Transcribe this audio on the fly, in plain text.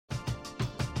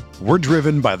We're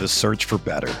driven by the search for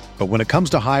better. But when it comes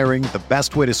to hiring, the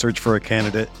best way to search for a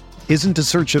candidate isn't to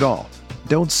search at all.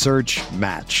 Don't search,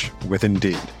 match with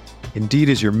Indeed. Indeed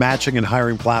is your matching and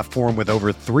hiring platform with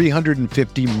over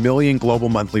 350 million global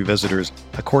monthly visitors,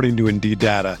 according to Indeed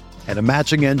data, and a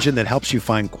matching engine that helps you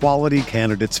find quality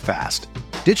candidates fast.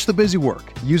 Ditch the busy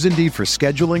work. Use Indeed for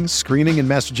scheduling, screening, and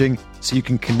messaging so you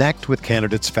can connect with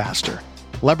candidates faster.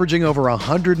 Leveraging over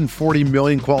 140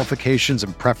 million qualifications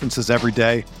and preferences every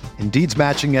day, Indeed's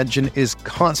matching engine is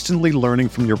constantly learning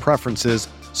from your preferences,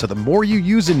 so the more you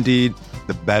use Indeed,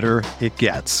 the better it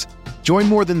gets. Join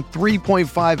more than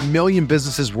 3.5 million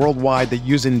businesses worldwide that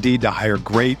use Indeed to hire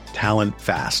great talent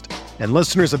fast. And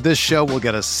listeners of this show will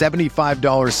get a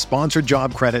 $75 sponsored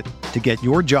job credit to get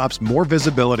your jobs more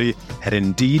visibility at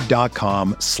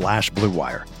Indeed.com/Blue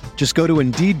Wire. Just go to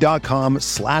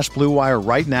Indeed.com/Blue Wire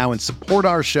right now and support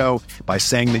our show by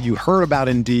saying that you heard about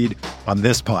Indeed on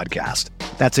this podcast.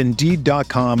 That's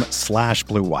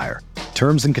Indeed.com/Blue Wire.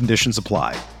 Terms and conditions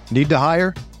apply. Need to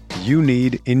hire? You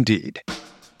need Indeed.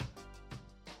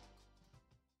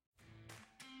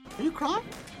 Are you crying?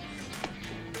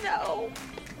 No.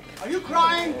 Are you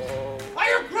crying? Are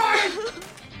you crying?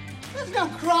 There's no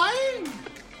crying.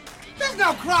 There's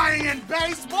no crying in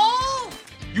baseball.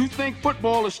 You think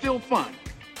football is still fun?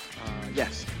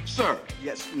 Yes. Sir?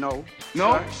 Yes. No.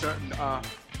 No? Sir. Well,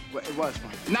 it was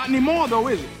fun. Not anymore, though,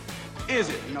 is it? Is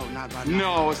it? No, not right now.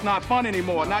 No, it's not fun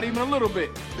anymore. Not even a little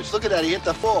bit. Just look at that. He hit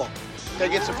the fall. Gotta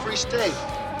get some free steak.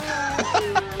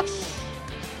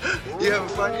 You having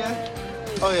fun yet?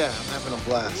 Oh, yeah. I'm having a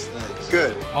blast. Thanks.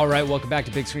 Good. All right, welcome back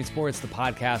to Big Screen Sports, the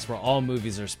podcast where all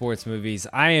movies are sports movies.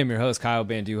 I am your host, Kyle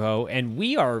Banduho, and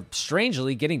we are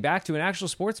strangely getting back to an actual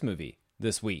sports movie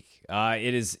this week.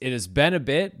 It has been a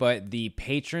bit, but the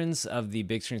patrons of the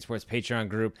Big Screen Sports Patreon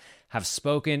group have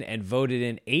spoken and voted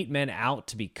in 8 Men Out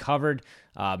to be covered.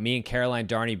 Me and Caroline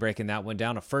Darney breaking that one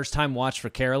down. A first-time watch for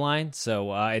Caroline,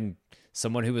 so and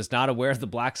someone who was not aware of the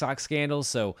Black Sox scandal,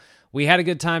 so we had a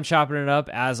good time chopping it up,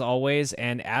 as always.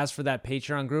 And as for that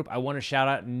Patreon group, I want to shout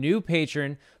out new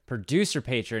patron, producer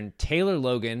patron, Taylor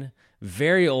Logan,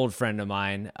 very old friend of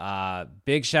mine.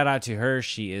 Big shout out to her.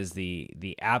 She is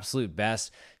the absolute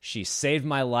best. She saved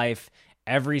my life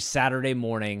every Saturday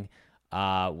morning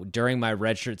during my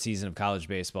redshirt season of college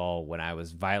baseball when I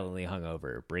was violently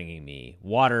hungover, bringing me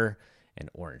water and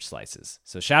orange slices.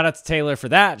 So shout out to Taylor for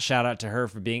that. Shout out to her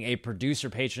for being a producer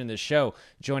patron of this show,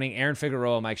 joining Aaron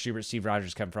Figueroa, Mike Schubert, Steve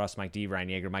Rogers, Kevin Frost, Mike D, Ryan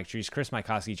Yeager, Mike Treese, Chris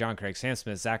Mikoski, John Craig, Sam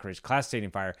Smith, Zach Rich, Class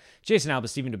Stadium Fire, Jason Alba,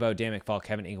 Stephen DeBoe, Dan McFall,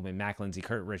 Kevin Engelman, Mac Lindsay,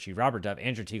 Kurt Ritchie, Robert Dove,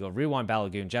 Andrew Teagle, Rewan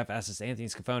Balagoon, Jeff Estes, Anthony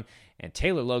Scafone, and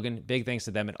Taylor Logan. Big thanks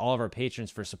to them and all of our patrons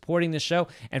for supporting this show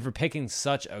and for picking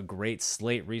such a great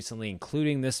slate recently,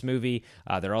 including this movie.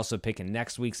 They're also picking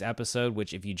next week's episode,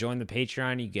 which if you join the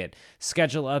Patreon, you get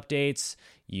schedule updates.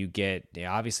 You get,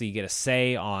 obviously, you get a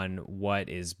say on what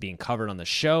is being covered on the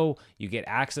show. You get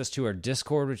access to our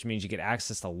Discord, which means you get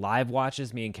access to live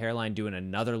watches. Me and Caroline doing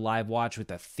another live watch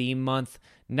with a theme month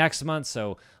next month.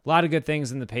 So a lot of good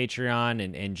things in the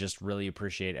Patreon, and just really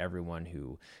appreciate everyone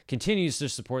who continues to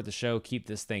support the show, keep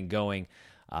this thing going.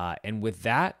 And with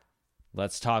that,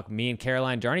 let's talk me and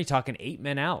Caroline Darney talking 8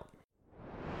 Men Out.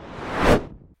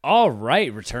 All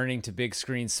right, returning to Big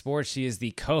Screen Sports, she is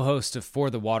the co-host of For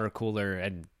the Water Cooler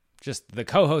and just the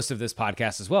co-host of this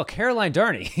podcast as well, Caroline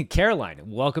Darney. Caroline,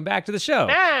 welcome back to the show.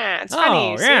 Yeah, it's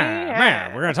funny. Oh, yeah,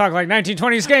 man, we're going to talk like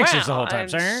 1920s gangsters the whole time,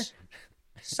 sir.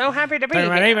 So happy to be Talking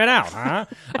here. about 8 Men Out,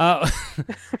 huh?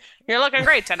 You're looking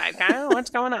great tonight, Kyle. What's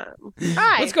going on?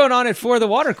 Hi. What's going on at For the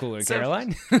Water Cooler,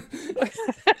 Caroline?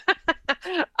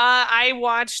 I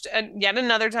watched yet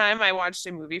another time. I watched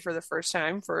a movie for the first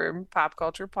time for Pop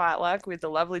Culture Potluck with the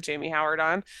lovely Jamie Howard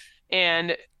on,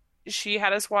 and she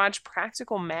had us watch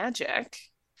Practical Magic,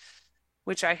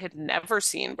 which I had never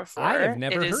seen before. I have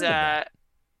never heard of that.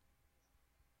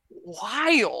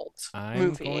 Wild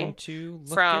movie going to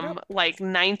look from it up. like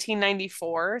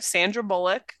 1994. Sandra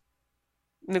Bullock,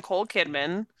 Nicole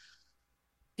Kidman,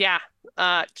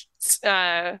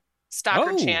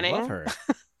 Stockard Channing. Love her.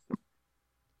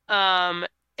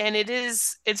 And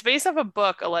it's based off a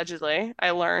book, allegedly,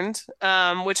 I learned,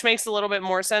 which makes a little bit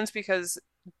more sense because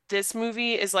this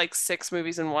movie is like 6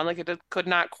 movies in one. Like it could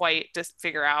not quite just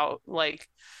figure out like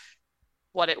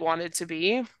what it wanted to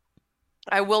be.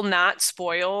 I will not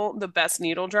spoil the best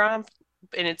needle drop,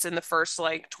 and it's in the first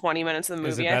like 20 minutes of the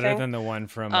movie. Is it better than the one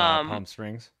from Palm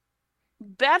Springs?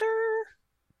 Better?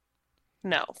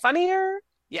 No. Funnier?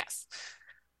 Yes.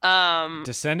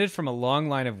 Descended from a long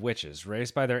line of witches,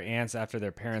 raised by their aunts after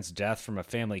their parents' death from a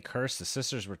family curse, the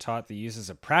sisters were taught the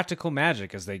uses of practical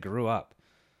magic as they grew up.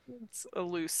 It's a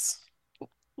loose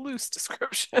loose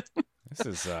description. This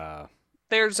is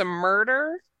There's a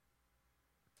murder.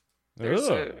 There's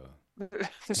ugh.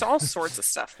 there's all sorts of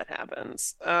stuff that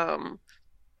happens.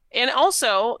 And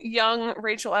also young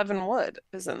Rachel Evan Wood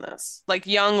is in this. Like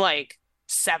young, like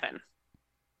 7.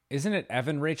 Isn't it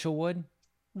Evan Rachel Wood?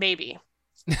 Maybe.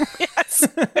 Yes.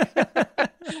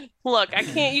 Look,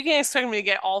 you can't expect me to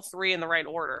get all 3 in the right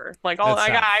order. Like That's tough.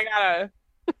 I gotta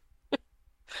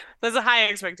there's a high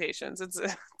expectations. It's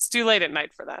too late at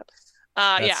night for that.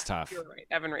 That's Yeah, tough. you're right,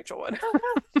 Evan Rachel Wood.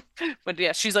 But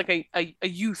yeah, she's like a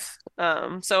youth.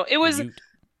 So it was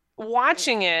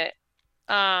watching it.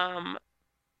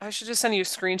 I should just send you a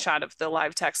screenshot of the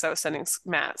live text I was sending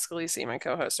Matt Scalisi, my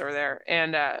co-host over there,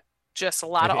 and just a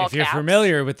lot of all If you're caps.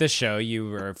 familiar with this show, you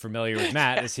were familiar with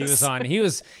Matt as he was Yes. on. He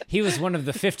was one of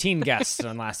the 15 guests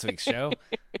on last week's show.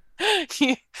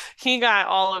 He got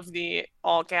all of the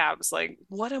all caps. Like,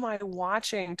 what am I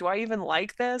watching? Do I even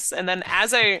like this? And then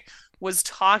as I was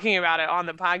talking about it on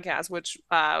the podcast, which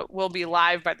will be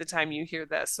live by the time you hear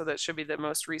this, so that should be the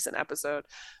most recent episode.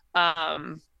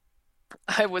 I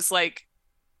was like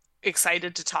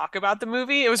excited to talk about the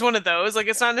movie. It was one of those, like,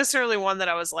 it's not necessarily one that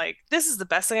I was like, this is the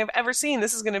best thing I've ever seen.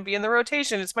 This is going to be in the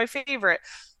rotation. It's my favorite.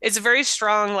 It's very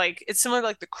strong. Like, it's similar to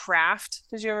like The Craft.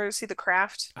 Did you ever see The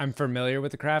Craft? I'm familiar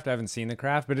with The Craft. I haven't seen The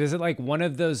Craft, but is it like one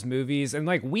of those movies? And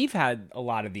like we've had a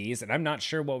lot of these, and I'm not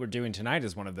sure what we're doing tonight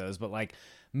is one of those, but like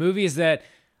movies that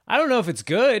I don't know if it's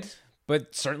good,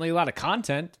 but certainly a lot of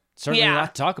content, certainly a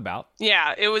lot to talk about.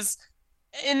 Yeah, it was.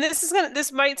 And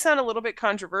this might sound a little bit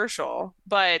controversial,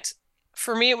 but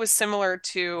for me it was similar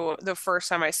to the first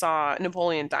time I saw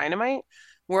Napoleon Dynamite,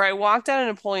 where I walked out of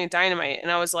Napoleon Dynamite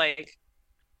and I was like,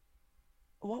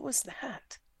 what was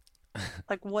that?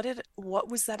 Like, what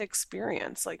was that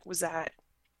experience? Like,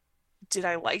 did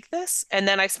I like this? And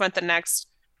then I spent the next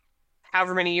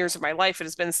however many years of my life it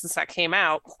has been since that came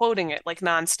out quoting it like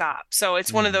nonstop. So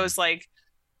it's one of those, like,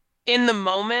 in the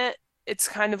moment it's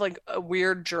kind of like a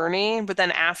weird journey, but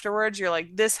then afterwards you're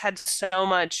like, this had so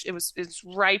much, it's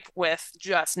ripe with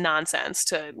just nonsense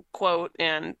to quote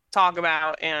and talk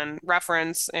about and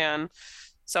reference and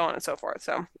so on and so forth.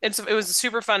 So it was a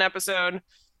super fun episode.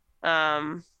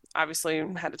 Obviously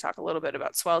had to talk a little bit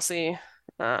about Swelsey.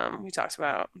 We talked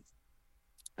about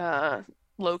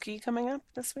Loki coming up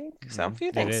this week. So a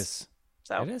few things. It is.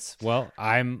 So it is. Well,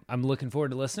 I'm looking forward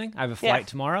to listening. I have a flight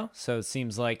tomorrow, so it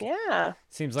seems like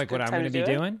what I'm going to be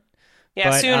doing.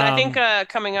 Yeah, but, soon. I think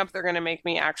coming up they're going to make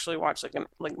me actually watch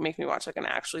make me watch an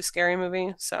actually scary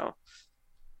movie. So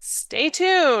stay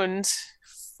tuned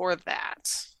for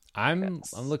that. I'm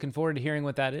looking forward to hearing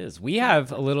what that is. We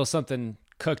have a little something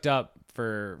cooked up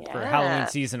for Halloween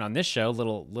season on this show,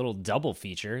 little double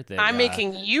feature that I'm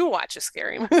making you watch a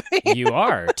scary movie. You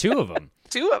are 2 of them.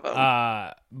 2 of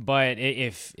them. But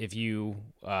if you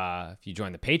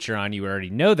join the Patreon, you already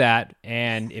know that.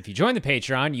 And if you join the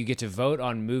Patreon, you get to vote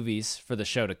on movies for the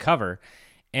show to cover.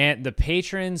 And the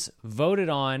patrons voted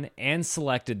on and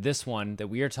selected this one that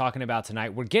we are talking about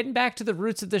tonight. We're getting back to the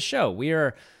roots of the show. We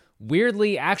are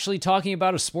weirdly actually talking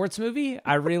about a sports movie.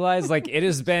 I realize like it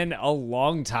has been a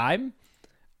long time.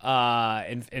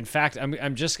 In fact,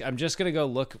 I'm just gonna go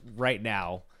look right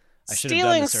now. I should have done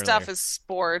Stealing this stuff earlier. is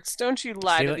sports. Don't you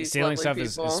lie to these Stealing stuff lovely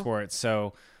is people. sports.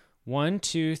 So 1,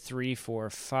 2, 3, 4,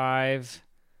 5,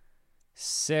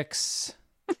 6,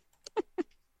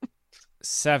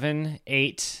 7,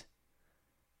 8,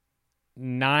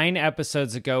 9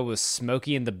 episodes ago was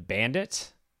Smokey and the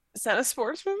Bandit. Is that a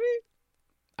sports movie?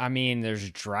 I mean, there's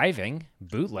driving,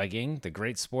 bootlegging, the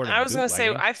great sport of I was going to say,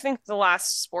 bootlegging. I think the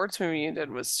last sports movie you did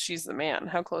was She's the Man.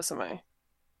 How close am I?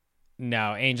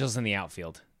 No, Angels in the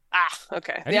Outfield. Ah,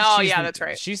 okay. I think Oh, She's yeah, the- that's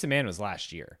right. She's the Man was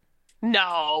last year.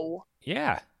 No.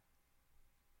 Yeah.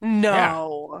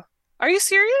 No. Are you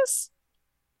serious?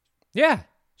 Yeah.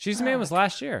 She's the Man was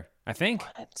last year, I think.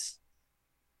 What?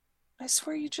 I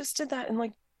swear you just did that in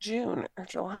like June or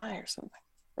July or something.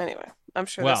 Anyway, I'm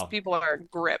sure Well- people are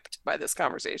gripped by this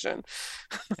conversation.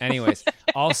 Anyways,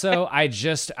 also I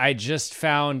just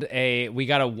found we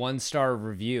got a 1-star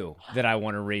review that I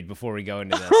want to read before we go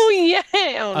into this. Oh yeah.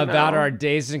 Oh, about no. our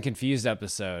Dazed and Confused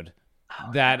episode.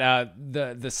 That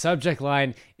the subject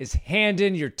line is "Hand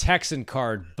in your Texan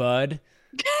card, bud."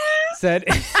 Said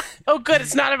Oh good,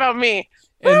 it's not about me.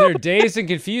 in their Dazed and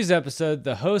Confused episode,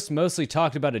 the host mostly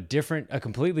talked about a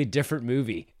completely different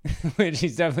movie, which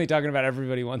he's definitely talking about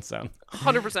Everybody Wants Some.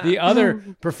 100%. The other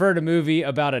preferred a movie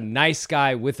about a nice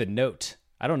guy with a note.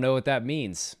 I don't know what that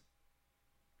means.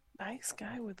 Nice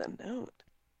guy with a note.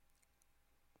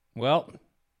 Well,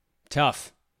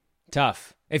 tough.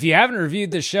 If you haven't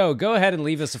reviewed the show, go ahead and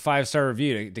leave us a 5-star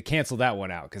review to cancel that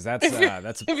one out, because that's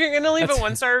if you're gonna leave a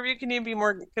 1-star review, can you be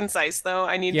more concise though?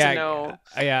 I need to know.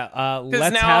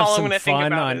 Let's have some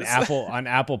fun on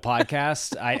Apple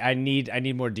Podcasts. I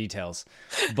need more details.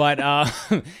 But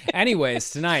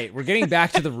anyways, tonight we're getting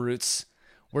back to the roots.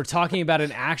 We're talking about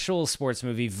an actual sports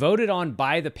movie voted on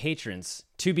by the patrons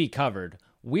to be covered.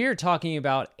 We're talking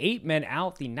about 8 Men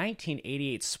Out, the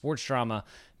 1988 sports drama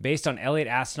based on Elliot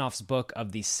Asanoff's book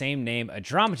of the same name, a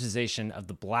dramatization of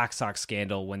the Black Sox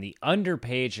scandal when the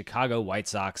underpaid Chicago White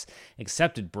Sox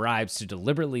accepted bribes to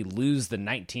deliberately lose the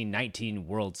 1919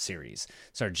 World Series.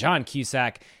 Starred John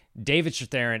Cusack, David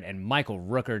Strathairn, and Michael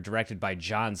Rooker, directed by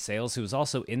John Sayles, who was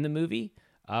also in the movie,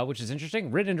 which is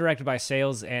interesting. Written and directed by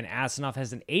Sayles, and Asanoff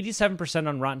has an 87%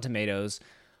 on Rotten Tomatoes.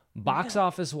 Box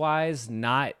office wise,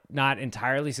 not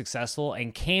entirely successful,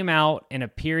 and came out in a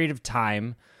period of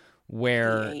time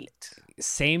where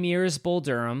same year as Bull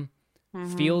Durham,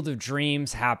 Field of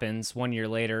Dreams happens 1 year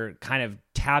later, kind of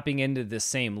tapping into the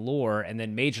same lore, and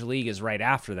then Major League is right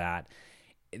after that.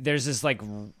 There's this like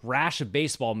rash of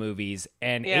baseball movies,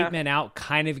 and 8 Men Out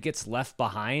kind of gets left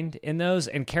behind in those.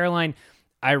 And Caroline,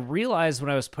 I realized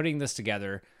when I was putting this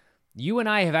together, you and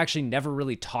I have actually never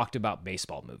really talked about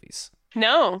baseball movies.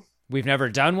 No. We've never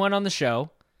done one on the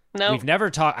show. No. We've never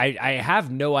talked. I have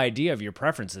no idea of your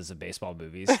preferences of baseball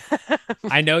movies.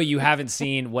 I know you haven't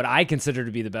seen what I consider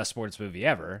to be the best sports movie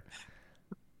ever.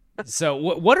 So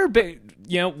what are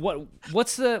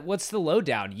what's the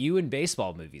lowdown? You and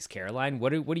baseball movies, Caroline.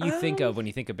 What do you think of when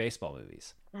you think of baseball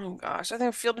movies? Oh gosh, I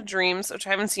think Field of Dreams, which I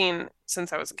haven't seen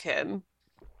since I was a kid.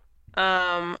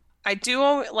 I do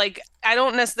I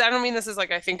don't mean this is like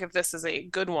I think of this as a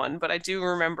good one, but I do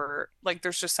remember like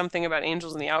there's just something about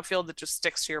Angels in the Outfield that just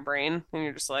sticks to your brain and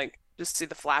you're just like just see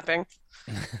the flapping.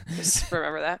 Just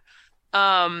remember that.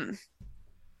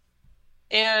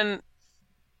 And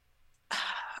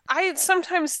I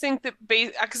sometimes think that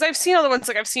because I've seen other ones,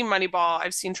 like I've seen Moneyball,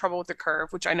 I've seen Trouble with the Curve,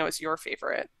 which I know is your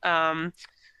favorite. And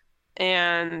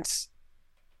I'm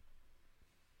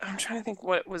trying to think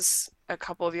what was a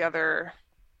couple of the other.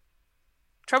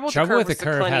 Trouble with the Curve was the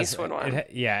Clint Eastwood one.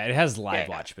 It has live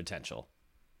watch potential.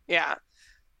 Yeah.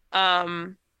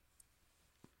 So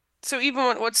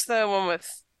even what's the one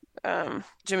with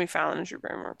Jimmy Fallon and Drew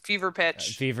Barrymore? Fever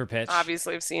Pitch. Fever Pitch.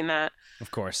 Obviously, I've seen that.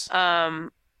 Of course.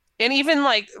 And even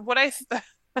like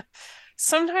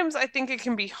sometimes I think it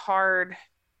can be hard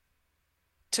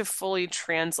to fully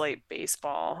translate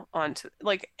baseball onto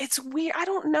like it's weird. I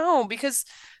don't know because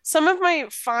some of my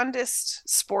fondest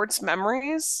sports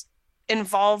memories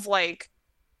involve like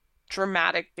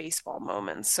dramatic baseball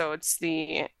moments. So it's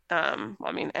the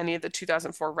any of the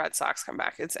 2004 Red Sox come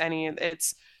back. It's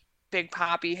Big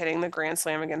Papi hitting the grand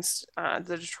slam against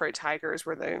the Detroit Tigers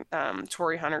where the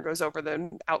Torrey Hunter goes over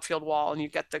the outfield wall and you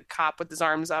get the cop with his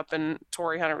arms up and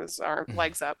Torrey Hunter with his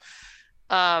legs up.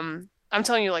 I'm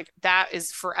telling you, like, that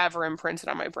is forever imprinted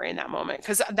on my brain, that moment.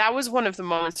 Because that was one of the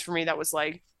moments for me that was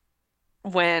like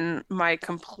when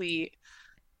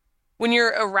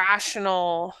your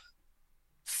irrational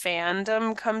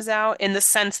fandom comes out, in the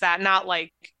sense that not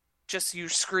like just you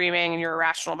screaming and you're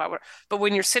irrational about what, but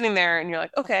when you're sitting there and you're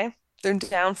like, okay, they're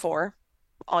down 4.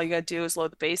 All you got to do is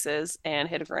load the bases and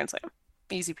hit a grand slam.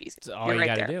 Easy peasy. That's all you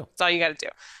got to do. That's all you got to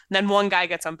do. And then one guy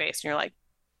gets on base and you're like,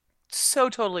 so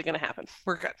totally going to happen.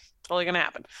 We're good. Totally going to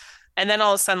happen. And then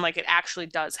all of a sudden, like, it actually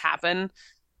does happen.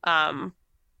 And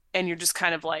you're just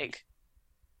kind of like,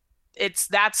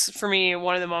 that's for me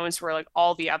one of the moments where like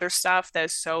all the other stuff that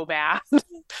is so bad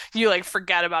you like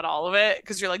forget about all of it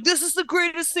because you're like, this is the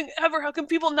greatest thing ever, how can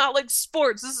people not like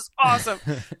sports, this is awesome.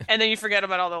 And then you forget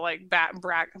about all the like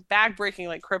bag breaking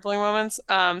like crippling moments.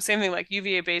 Same thing like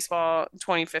UVA baseball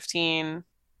 2015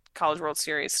 College World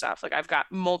Series stuff. Like I've got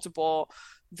multiple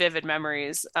vivid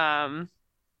memories and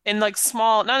like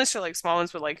small, not necessarily like small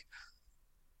ones, but like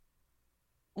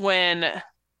when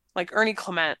like Ernie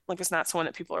Clement, like, it's not someone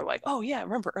that people are like, oh yeah,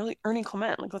 remember Ernie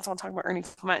Clement? Like, let's all talk about Ernie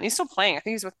Clement. And he's still playing. I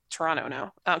think he's with Toronto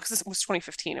now. Because this was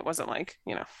 2015. It wasn't like,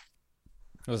 it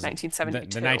was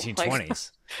 1972. The 1920s. Like,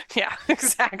 yeah,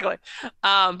 exactly.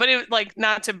 But it like,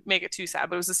 not to make it too sad,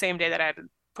 but it was the same day that I had to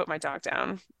put my dog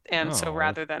down. And so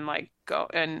rather than like go,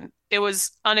 and it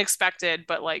was unexpected,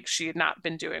 but like she had not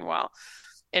been doing well.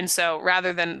 And so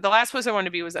rather than, the last place I wanted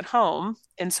to be was at home.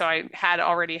 And so I had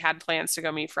already had plans to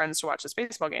go meet friends to watch this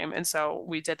baseball game. And so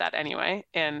we did that anyway.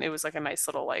 And it was like a nice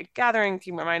little like gathering,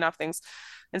 keep my mind off things.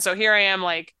 And so here I am,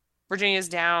 like, Virginia's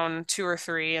down 2 or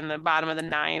 3 in the bottom of the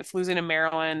 9th, losing to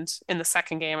Maryland in the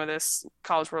second game of this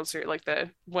College World Series. Like the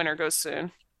winner goes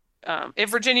to, if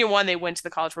Virginia won, they went to the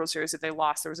College World Series. If they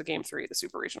lost, there was a game 3 of the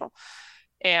Super Regional.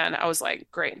 And I was like,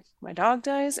 great, my dog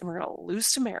dies and we're gonna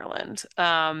lose to Maryland.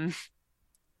 And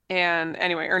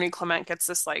anyway, Ernie Clement gets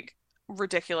this like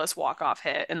ridiculous walk-off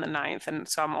hit in the ninth. And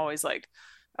so I'm always like,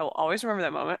 I will always remember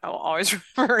that moment. I will always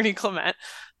remember Ernie Clement.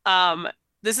 Um,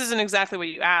 this isn't exactly what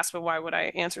you asked, but why would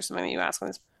I answer something that you asked on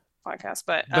this podcast?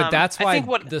 But that's I why think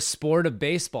what the sport of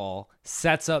baseball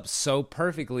sets up so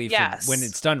perfectly for Yes. when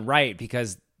it's done right,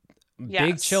 because big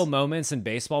Yes. chill moments in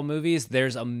baseball movies,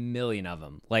 there's a million of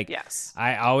them. Like, Yes.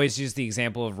 I always use the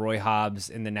example of Roy Hobbs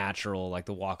in The Natural, like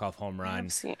the walk-off home I run.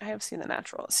 have seen The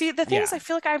Natural. See, the thing is, Yeah. I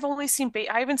feel like I've only seen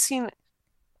I haven't seen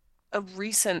a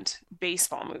recent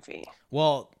baseball movie.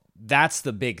 Well, that's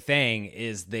the big thing,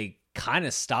 is they kind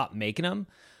of stopped making them.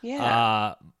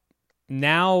 Yeah.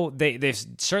 Now they've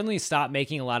certainly stopped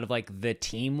making a lot of like the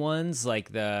team ones, like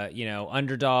the,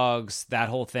 underdogs, that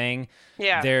whole thing.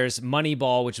 Yeah. There's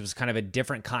Moneyball, which was kind of a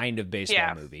different kind of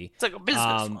baseball movie. It's like a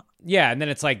business one. Yeah, and then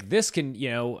it's like this can,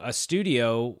 a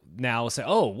studio now will say,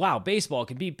 oh, wow, baseball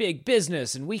can be big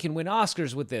business and we can win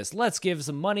Oscars with this. Let's give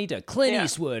some money to Clint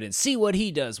Eastwood and see what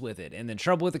he does with it. And then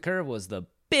Trouble with the Curve was the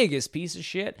biggest piece of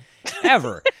shit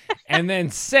ever. And then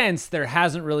since, there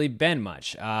hasn't really been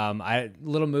much.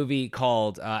 Little movie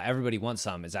called Everybody Wants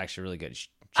Some is actually really good. Check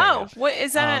it out. What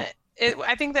is that?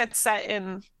 I think that's set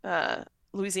in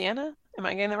Louisiana. Am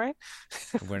I getting that right?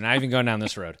 We're not even going down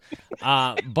this road.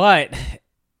 But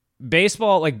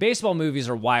baseball movies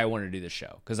are why I wanted to do this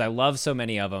show, because I love so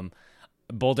many of them.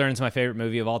 Bull Durham's my favorite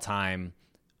movie of all time.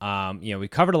 We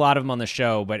covered a lot of them on the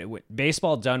show, but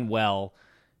baseball done well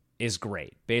is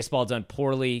great. Baseball done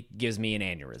poorly gives me an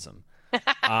aneurysm.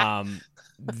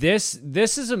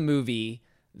 This is a movie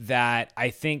that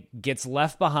I think gets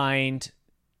left behind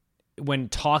when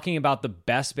talking about the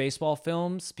best baseball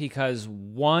films, because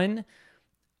one,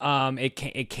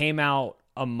 it came out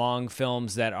among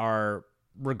films that are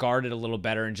regarded a little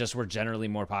better and just were generally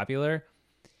more popular.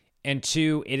 And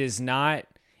two, it's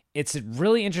a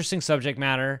really interesting subject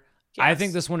matter. Yes. I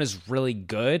think this one is really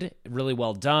good, really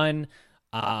well done.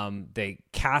 They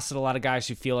casted a lot of guys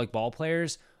who feel like ball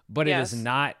players, but it is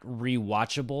not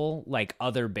rewatchable like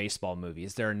other baseball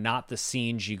movies. There are not the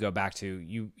scenes you go back to.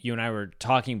 You and I were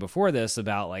talking before this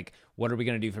about like, what are we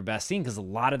going to do for best scene? Because a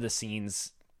lot of the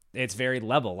scenes, it's very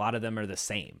level. A lot of them are the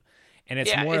same. And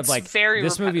it's more of like, very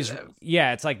this repetitive. movie's,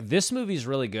 it's like, this movie's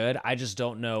really good. I just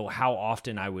don't know how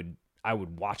often I would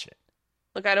watch it.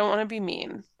 Look, I don't want to be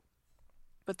mean,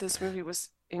 but this movie was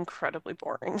incredibly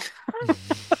boring.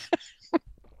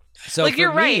 So like,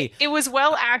 you're me, right. It was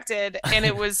well acted, and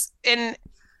it was, and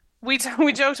we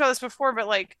joked about this before, but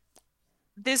like,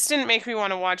 this didn't make me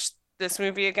want to watch this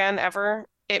movie again ever.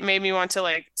 It made me want to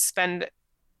like spend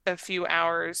a few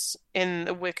hours in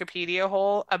the Wikipedia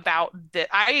hole about that.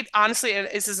 I honestly,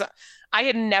 I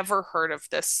had never heard of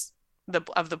this,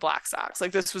 of the Black Sox.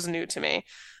 Like, this was new to me.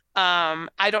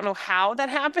 I don't know how that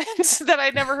happened that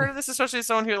I'd never heard of this, especially as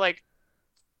someone who like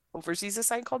oversees a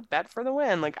site called Bet for the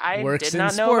Win. Like, I works did in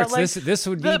not know sports. about, like, this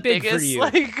would be big biggest, for you.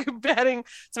 Like, betting.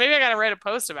 So maybe I gotta write a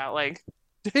post about like,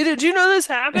 hey, did you know this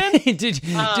happened? did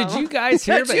you guys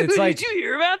hear about it? It's like, did you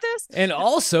hear about this? And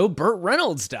also, Burt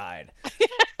Reynolds died.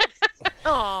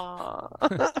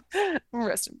 Aww.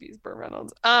 Rest in peace, Burt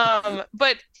Reynolds.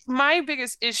 But my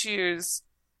biggest issues,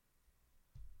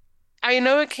 I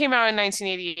know it came out in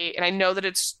 1988, and I know that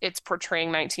it's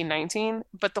portraying 1919,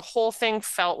 but the whole thing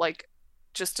felt like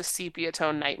just a sepia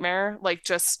tone nightmare. Like,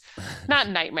 just not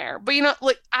nightmare, but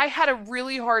like, I had a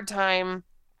really hard time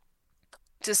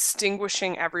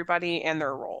distinguishing everybody and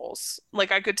their roles.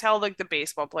 Like, I could tell like the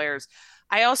baseball players.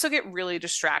 I also get really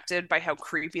distracted by how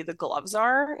creepy the gloves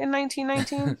are in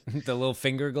 1919. The little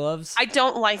finger gloves. I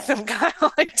don't like them,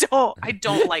 Kyle. I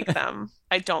don't like them.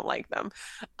 I don't like them.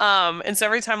 And so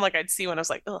every time like I'd see one, I was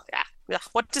like, oh yeah,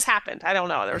 what just happened? I don't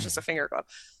know. There was just a finger glove.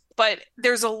 But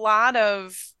there's a lot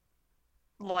of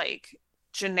like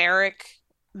generic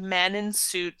men in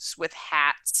suits with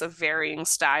hats of varying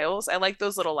styles. I like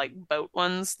those little like boat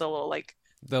ones, the little like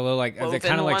the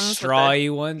kind of like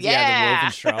strawy ones. Yeah, the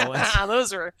woven straw ones.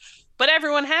 Those are, but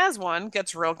everyone has one.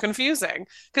 Gets real confusing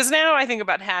because now I think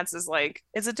about hats as like,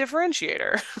 it's a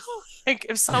differentiator. Like,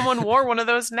 if someone wore one of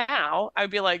those now, I'd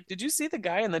be like, did you see the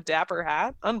guy in the dapper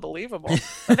hat? Unbelievable.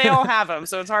 But they all have them,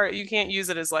 so it's hard. You can't use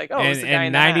it as like, oh, it's the guy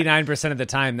in the hat. 99% of the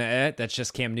time that's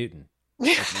just Cam Newton.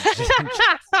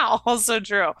 Also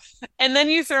true. And then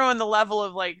you throw in the level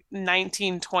of like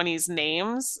 1920s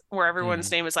names where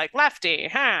everyone's name is like Lefty,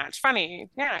 it's funny,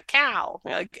 Cal.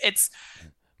 Like, it's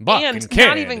Buck and Kid.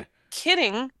 Not even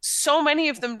kidding, so many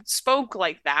of them spoke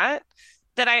like that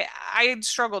I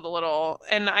struggled a little.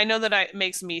 And I know that it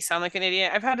makes me sound like an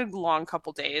idiot. I've had a long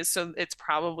couple days, so it's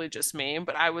probably just me,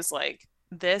 but I was like,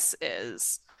 this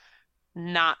is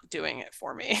not doing it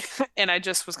for me. And I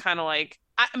just was kind of like,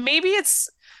 maybe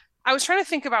I was trying to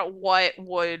think about what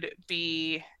would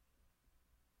be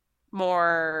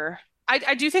more.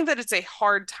 I do think that it's a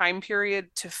hard time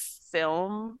period to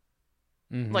film,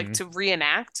 like to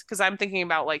reenact, because I'm thinking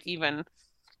about like even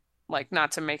like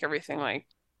not to make everything like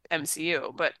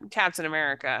MCU, but Captain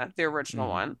America, the original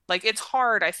one. Like it's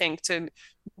hard, I think, to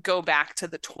go back to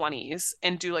the 20s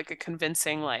and do like a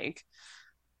convincing like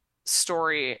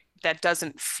story that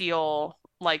doesn't feel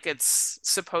like it's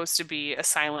supposed to be a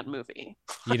silent movie.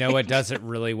 You know what does it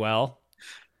really well?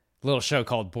 A little show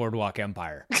called Boardwalk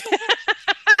Empire.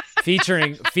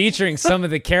 featuring some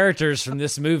of the characters from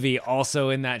this movie also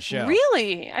in that show.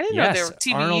 Really? I didn't know their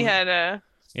TV Arnold, had a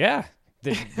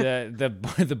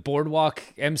the Boardwalk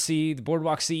MC, the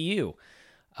Boardwalk CU.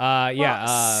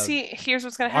 See, here's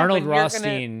what's gonna happen. Arnold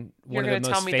Rothstein, one of the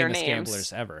most famous names.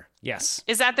 gamblers ever. Yes.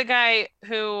 Is that the guy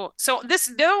who? So one of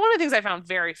the things I found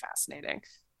very fascinating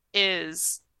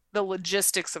is the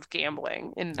logistics of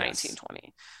gambling in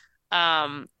 1920.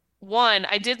 One,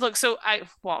 I did look. So I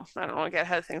don't want to get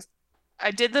ahead of things.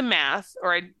 I did the math,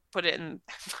 or I put it in.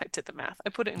 I did the math. I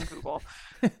put it in Google.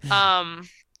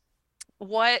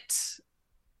 What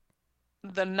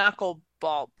the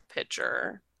knuckleball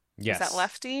pitcher? Yes. Is that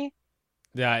Lefty?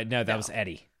 No, that was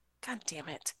Eddie. God damn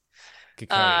it.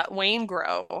 Kikari. Wayne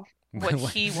Grow, what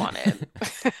he wanted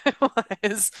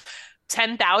was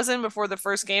 10,000 before the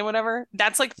first game, whatever.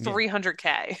 That's like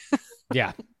 300K.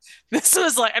 Yeah. This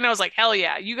was like, and I was like, hell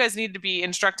yeah, you guys need to be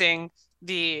instructing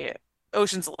the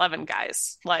Ocean's 11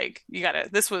 guys. Like, you gotta,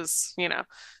 this was,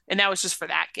 and that was just for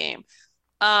that game.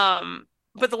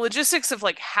 But the logistics of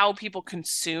like how people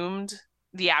consumed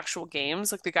the actual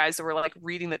games, like the guys that were like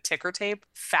reading the ticker tape,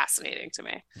 fascinating to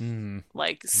me.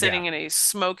 Like sitting in a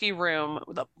smoky room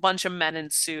with a bunch of men in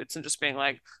suits and just being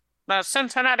like, the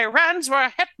Cincinnati Reds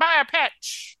were hit by a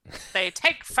pitch. They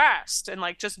take first. And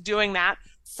like just doing that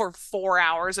for 4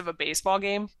 hours of a baseball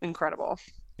game. Incredible.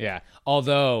 Yeah.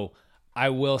 Although I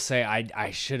will say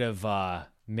I should have,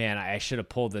 I should have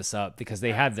pulled this up because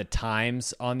they had the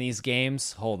times on these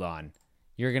games. Hold on.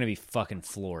 You're going to be fucking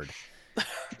floored.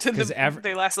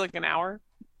 They last like an hour.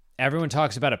 Everyone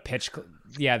talks about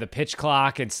the pitch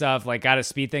clock and stuff, like got to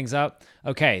speed things up.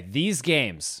 Okay, these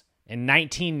games in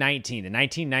 1919, the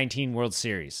 1919 World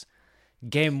Series,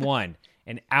 Game 1,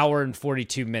 an hour and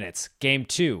 42 minutes. Game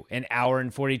 2, an hour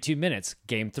and 42 minutes.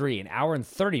 Game 3, an hour and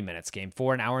 30 minutes. Game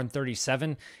 4, an hour and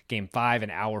 37. Game 5,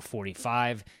 an hour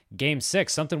 45. Game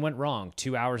 6, something went wrong,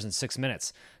 2 hours and 6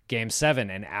 minutes. Game 7,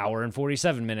 an hour and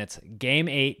 47 minutes. Game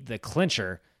 8, the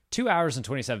clincher, 2 hours and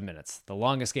 27 minutes, the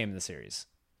longest game in the series.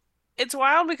 It's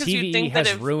wild because you'd think that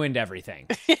has ruined everything.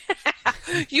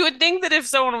 You would think that if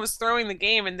someone was throwing the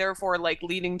game and therefore like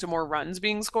leading to more runs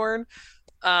being scored,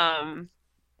 that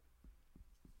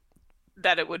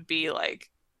it would be like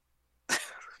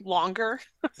longer.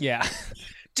 Yeah.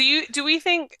 Do we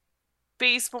think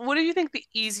baseball? What do you think the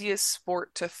easiest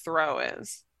sport to throw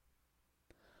is?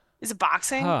 Is it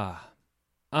boxing?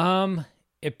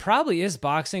 It probably is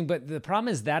boxing, but the problem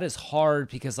is that is hard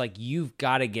because like you've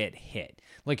got to get hit.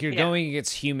 Like you're going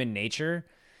against human nature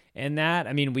in that.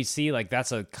 I mean, we see like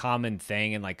that's a common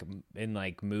thing in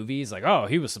like movies, like, oh,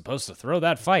 he was supposed to throw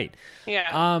that fight.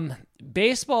 Yeah.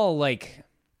 Baseball, like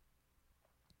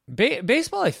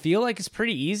baseball, I feel like it's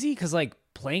pretty easy because like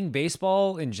playing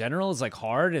baseball in general is like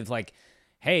hard. It's like,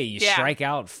 hey, you strike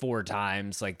out 4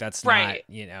 times. Like that's not,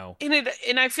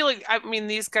 And I feel like, I mean,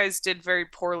 these guys did very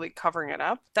poorly covering it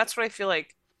up. That's what I feel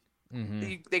like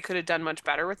they could have done much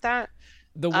better with that.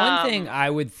 The one thing I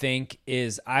would think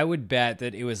is I would bet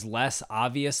that it was less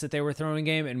obvious that they were throwing a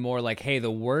game and more like, hey,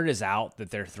 the word is out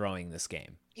that they're throwing this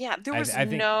game. Yeah, there was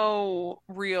no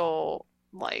real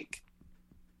like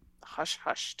hush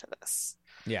hush to this.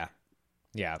 Yeah.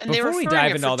 Yeah. And before we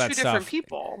dive into all that stuff, 2 different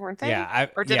people, weren't they? Yeah.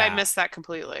 Or did I miss that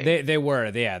completely? They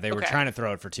were. Yeah, they were trying to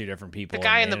throw it for 2 different people. The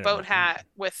guy in the boat hat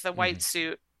with the white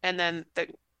suit, and then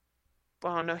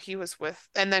he was with,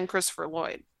 and then Christopher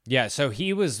Lloyd. Yeah, so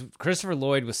Christopher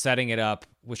Lloyd was trying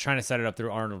to set it up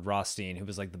through Arnold Rothstein, who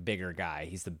was like the bigger guy.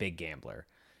 He's the big gambler.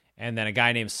 And then a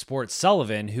guy named Sport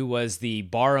Sullivan, who was the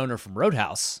bar owner from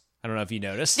Roadhouse. I don't know if you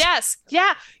noticed. Yes.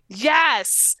 Yeah.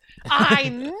 Yes. I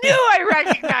knew I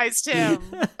recognized him.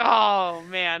 Oh,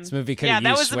 man. This movie could have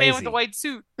used that was Swayze. The man with the white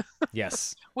suit.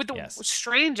 Yes. With the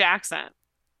strange accent.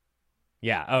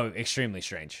 Yeah. Oh, extremely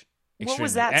strange. What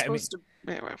was that supposed to be?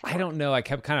 Anyway, I don't know. I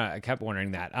kept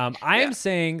wondering that. I am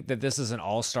saying that this is an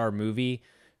all-star movie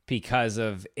because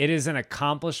of it is an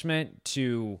accomplishment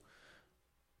to.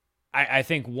 I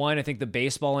think the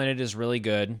baseball in it is really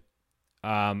good.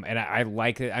 And I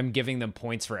like that I'm giving them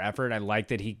points for effort. I like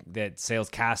that Sales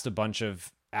cast a bunch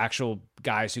of actual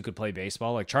guys who could play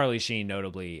baseball, like Charlie Sheen,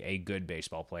 notably a good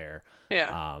baseball player.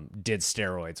 Yeah. Did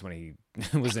steroids when he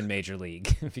was in Major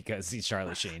League because he's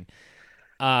Charlie Sheen.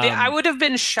 I would have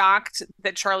been shocked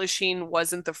that Charlie Sheen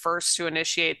wasn't the first to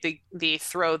initiate the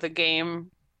throw the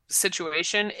game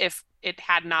situation if it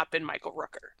had not been Michael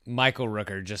Rooker. Michael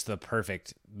Rooker, just the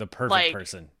perfect Like,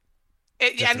 person.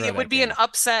 And it would be an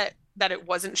upset that it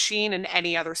wasn't Sheen in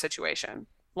any other situation.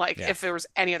 Like if there was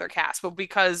any other cast, but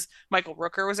because Michael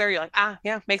Rooker was there, you're like,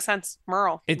 yeah, makes sense.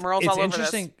 Merle's all over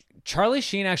interesting. this. Charlie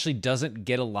Sheen actually doesn't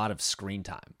get a lot of screen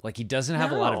time. Like he doesn't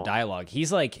have a lot of dialogue.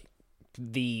 He's like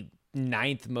the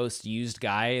 9th most used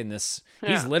guy in this.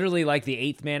 He's literally like the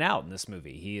 8th man out in this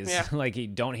movie. He is like, you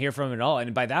don't hear from him at all.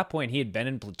 And by that point he had been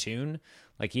in Platoon.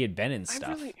 Like he had been in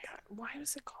stuff. Why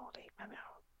was it called 8 men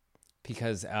out?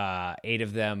 Because 8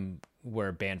 of them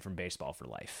were banned from baseball for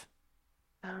life.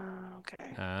 Oh,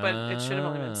 okay. But it should have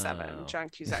only been 7. John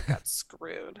Cusack got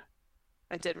screwed.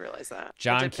 I did realize that.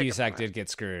 John Cusack did get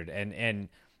screwed, and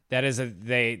that is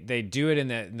they do it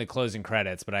in the closing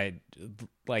credits. But I,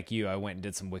 like you, I went and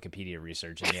did some Wikipedia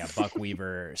research, and Buck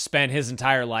Weaver spent his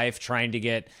entire life trying to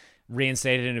get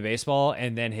reinstated into baseball,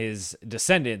 and then his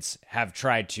descendants have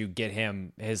tried to get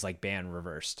his like ban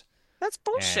reversed. That's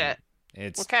bullshit. And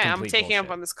it's okay. I'm taking bullshit.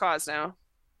 up on this cause now.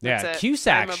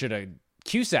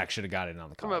 Cusack should have got in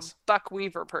on the cause. I'm a Buck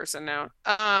Weaver person now.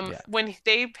 When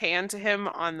they panned to him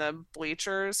on the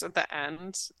bleachers at the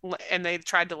end, and they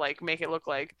tried to like make it look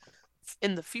like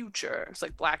in the future, it's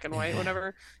like black and white,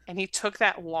 whatever. And he took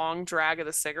that long drag of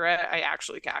the cigarette. I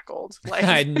actually cackled. Like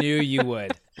I knew you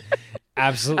would.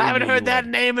 Absolutely. I haven't heard that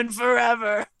name in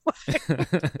forever.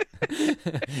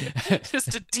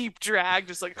 Just a deep drag,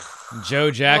 just like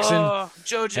Joe Jackson. Oh,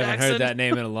 Joe Jackson. Haven't heard that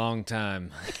name in a long time.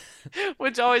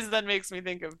 Which always then makes me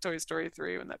think of Toy Story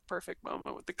 3 when that perfect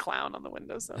moment with the clown on the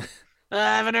windowsill.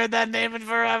 I haven't heard that name in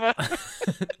forever.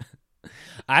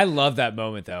 I love that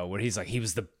moment though, where he's like, he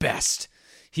was the best.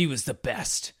 He was the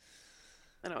best.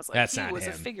 And I was like, That's he not was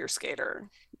him. a figure skater.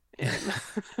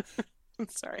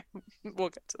 Sorry, we'll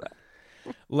get to that.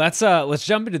 Let's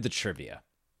jump into the trivia.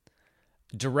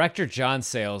 Director John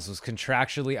Sayles was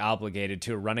contractually obligated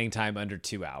to a running time under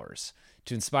 2 hours.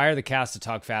 To inspire the cast to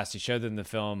talk fast, he showed them the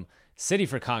film City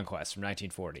for Conquest from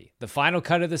 1940. The final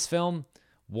cut of this film,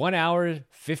 1 hour,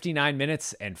 59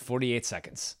 minutes, and 48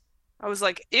 seconds. I was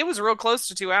like, it was real close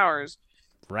to 2 hours.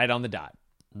 Right on the dot.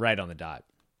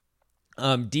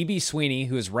 D.B. Sweeney,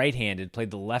 who is right-handed,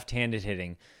 played the left-handed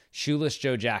hitting shoeless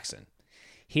Joe Jackson.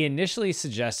 He initially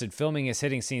suggested filming his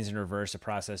hitting scenes in reverse, a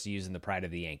process used in The Pride of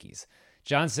the Yankees.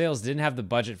 John Sayles didn't have the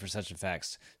budget for such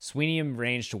effects. Sweeney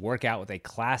arranged to work out with a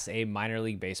Class A minor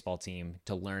league baseball team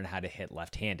to learn how to hit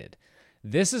left-handed.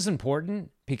 This is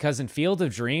important because in Field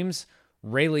of Dreams,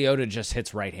 Ray Liotta just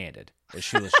hits right-handed as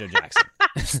shoeless Joe Jackson.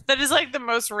 That is like the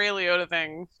most Ray Liotta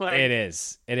thing. Like, It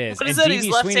is. What And is it? He's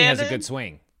D.B. Sweeney has a left-handed? good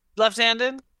swing.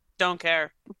 Left-handed? Don't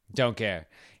care. Don't care.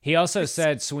 He also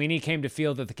said Sweeney came to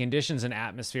feel that the conditions and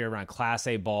atmosphere around Class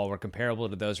A ball were comparable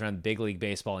to those around big league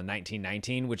baseball in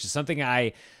 1919, which is something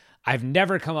I've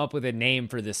never come up with a name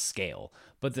for this scale.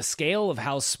 But the scale of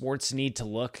how sports need to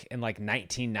look in like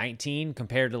 1919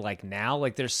 compared to like now,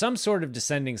 like there's some sort of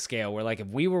descending scale where like if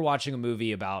we were watching a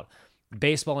movie about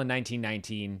baseball in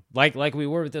 1919, like we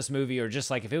were with this movie, or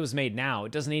just like if it was made now,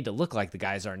 it doesn't need to look like the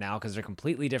guys are now because they're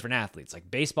completely different athletes.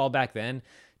 Like baseball back then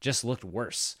just looked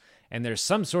worse. And there's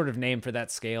some sort of name for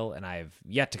that scale, and I've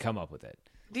yet to come up with it.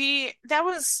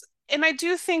 And I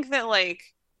do think that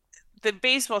like the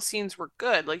baseball scenes were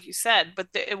good, like you said, but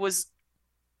it was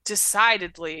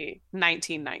decidedly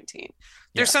 1919.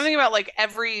 There's something about like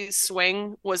every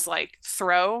swing was like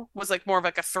more of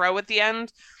like a throw at the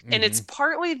end. And it's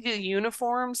partly the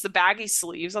uniforms, the baggy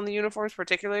sleeves on the uniforms,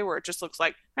 particularly where it just looks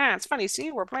like, it's funny.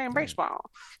 See, we're playing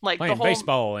baseball, like playing the whole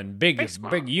baseball and big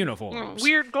uniforms,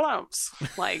 weird gloves.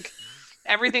 Like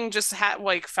everything just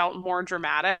felt more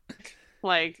dramatic.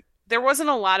 Like there wasn't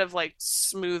a lot of like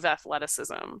smooth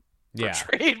athleticism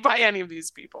portrayed by any of these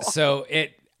people. So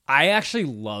I actually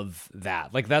love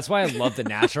that. Like, that's why I love The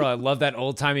Natural. I love that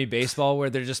old-timey baseball where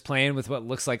they're just playing with what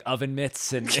looks like oven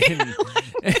mitts and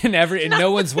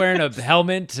no one's wearing a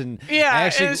helmet. And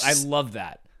I love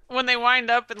that. When they wind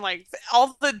up and like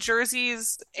all the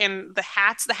jerseys and the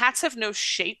hats have no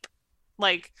shape.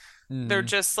 Like they're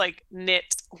just like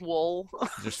knit wool.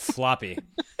 Just floppy.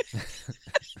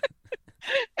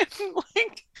 And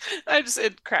like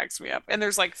it cracks me up. And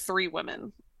there's like 3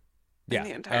 women. In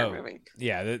the entire movie.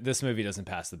 Yeah, this movie doesn't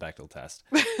pass the Bechdel test.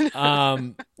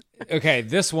 Okay,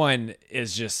 this one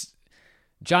is just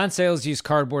John Sayles used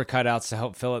cardboard cutouts to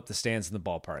help fill up the stands in the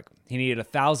ballpark. He needed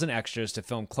 1,000 extras to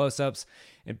film close-ups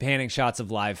and panning shots of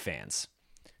live fans.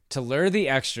 To lure the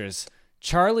extras,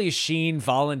 Charlie Sheen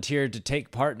volunteered to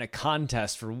take part in a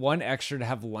contest for one extra to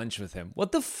have lunch with him.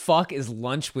 What the fuck is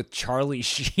lunch with Charlie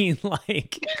Sheen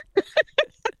like?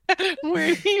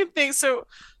 Where do you think so?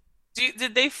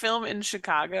 Did they film in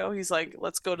Chicago? He's like,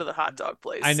 let's go to the hot dog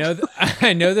place. I know.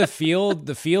 I know the field.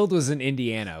 The field was in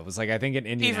Indiana. It was like I think in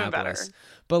Indianapolis. Even better.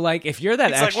 But like, if you're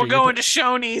that it's extra, like we're going to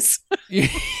Shoney's.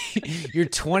 You're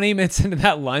 20 minutes into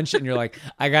that lunch, and you're like,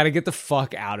 I got to get the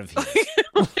fuck out of here.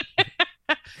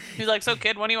 He's like, so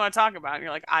kid, what do you want to talk about? And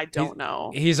you're like, I don't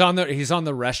know. He's on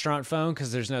the restaurant phone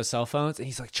because there's no cell phones, and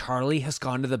he's like, Charlie has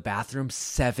gone to the bathroom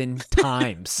 7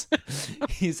 times.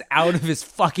 He's out of his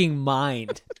fucking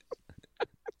mind.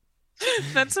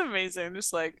 That's amazing.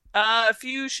 Just like, if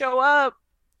you show up,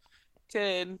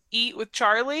 can eat with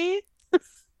Charlie.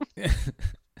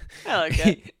 I like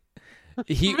it.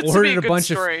 He ordered a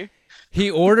bunch of. He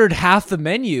ordered half the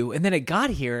menu, and then it got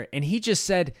here, and he just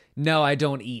said, "No, I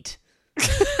don't eat."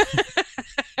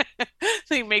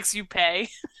 He makes you pay.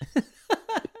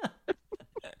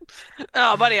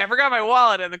 Oh, buddy, I forgot my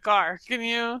wallet in the car. Can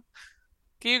you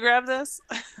grab this?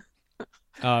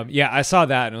 Yeah, I saw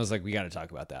that, and I was like, we got to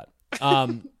talk about that.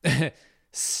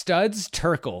 Studs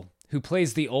Terkel, who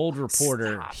plays the old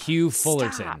reporter Hugh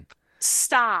Fullerton.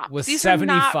 Stop. Was These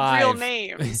 75. are not real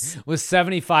names. Was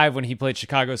 75 when he played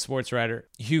Chicago sports writer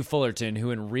Hugh Fullerton,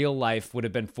 who in real life would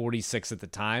have been 46 at the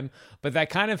time. But that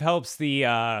kind of helps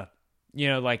the,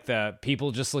 like the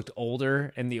people just looked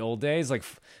older in the old days. Like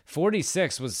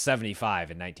 46 was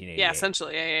 75 in 1988. Yeah,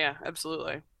 essentially. Yeah,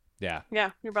 absolutely. Yeah. Yeah,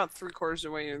 you're about 3/4 of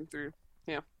the way through.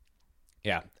 Yeah.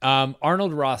 Yeah.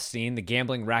 Arnold Rothstein, the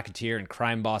gambling racketeer and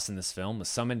crime boss in this film, was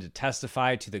summoned to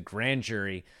testify to the grand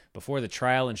jury before the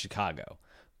trial in Chicago.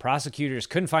 Prosecutors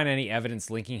couldn't find any evidence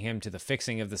linking him to the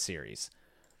fixing of the series.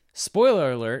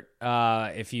 Spoiler alert,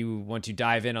 if you want to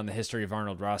dive in on the history of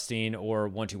Arnold Rothstein or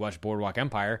want to watch Boardwalk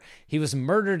Empire, he was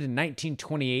murdered in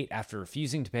 1928 after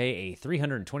refusing to pay a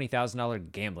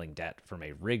 $320,000 gambling debt from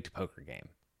a rigged poker game.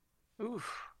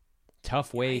 Oof.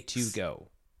 Tough way to go.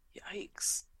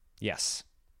 Yikes. Yes.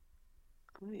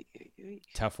 Oy.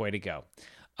 Tough way to go.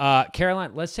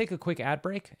 Caroline, let's take a quick ad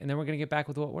break, and then we're going to get back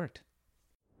with what worked.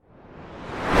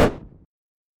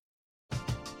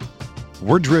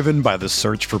 We're driven by the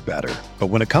search for better. But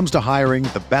when it comes to hiring,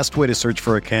 the best way to search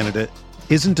for a candidate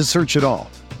isn't to search at all.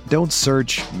 Don't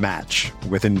search, match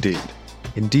with Indeed.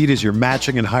 Indeed is your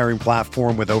matching and hiring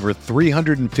platform with over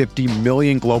 350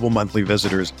 million global monthly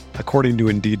visitors, according to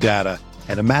Indeed data,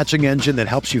 and a matching engine that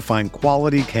helps you find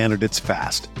quality candidates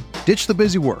fast. Ditch the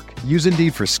busy work. Use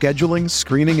Indeed for scheduling,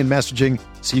 screening, and messaging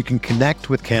so you can connect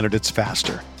with candidates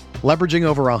faster. Leveraging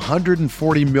over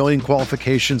 140 million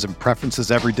qualifications and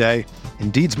preferences every day,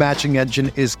 Indeed's matching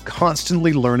engine is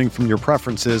constantly learning from your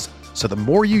preferences, so the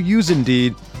more you use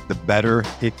Indeed, the better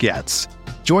it gets.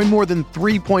 Join more than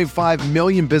 3.5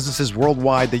 million businesses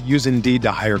worldwide that use Indeed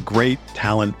to hire great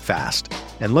talent fast.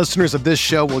 And listeners of this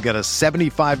show will get a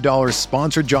 $75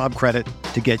 sponsored job credit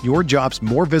to get your jobs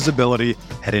more visibility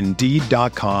at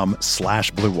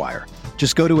Indeed.com/Blue Wire.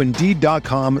 Just go to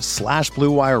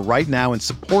Indeed.com/Blue Wire right now and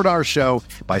support our show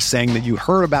by saying that you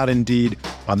heard about Indeed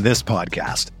on this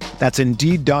podcast. That's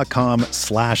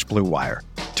Indeed.com/Blue Wire.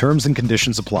 Terms and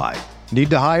conditions apply. Need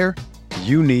to hire?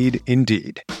 You need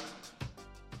Indeed.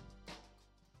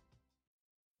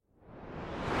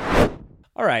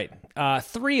 All right.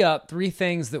 Three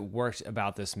things that worked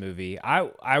about this movie.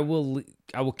 I will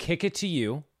kick it to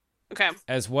you. Okay.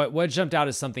 As what jumped out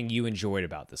as something you enjoyed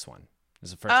about this one? This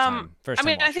is the first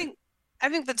time. I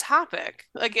think the topic,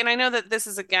 like, and I know that this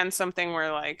is again something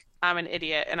where like I'm an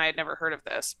idiot and I had never heard of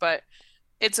this, but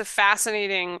it's a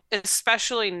fascinating,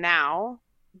 especially now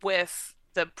with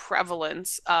the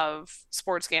prevalence of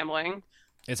sports gambling.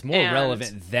 It's more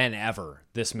relevant than ever,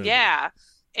 this movie. Yeah.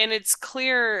 And it's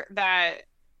clear that,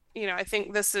 I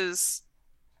think this is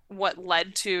what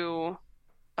led to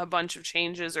a bunch of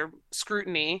changes or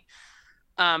scrutiny,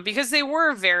 because they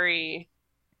were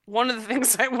one of the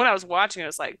things when I was watching it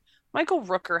was like, Michael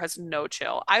Rooker has no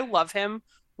chill. I love him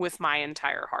with my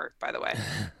entire heart, by the way.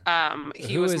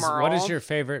 He was Merle. What is your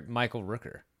favorite Michael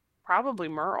Rooker? Probably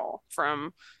Merle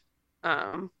from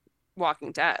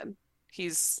Walking Dead.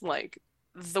 He's like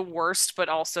the worst, but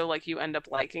also like you end up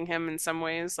liking him in some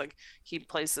ways. Like he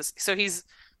plays this, so he's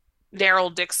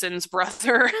Daryl Dixon's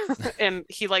brother, and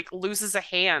he like loses a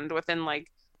hand within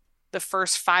like the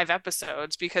first 5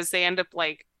 episodes because they end up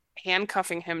like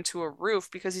handcuffing him to a roof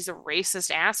because he's a racist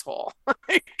asshole.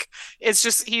 Like it's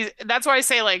just that's why I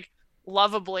say like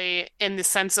lovably in the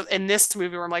sense of in this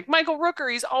movie where I'm like, Michael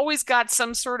Rooker, he's always got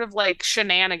some sort of like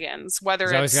shenanigans, whether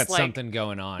He's always it's got like something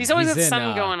going on. he's always got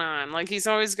something going on. Like he's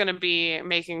always going to be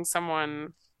making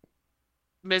someone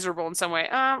miserable in some way.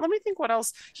 Let me think what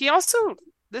else. He also,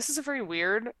 this is a very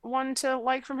weird one to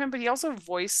like from him, but he also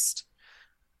voiced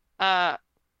a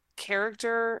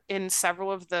character in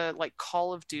several of the like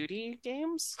Call of Duty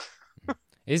games.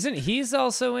 Isn't he's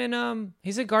also in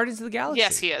he's in Guardians of the Galaxy?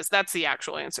 Yes, he is. That's the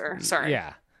actual answer. Sorry.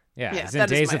 Yeah. Yeah, He's in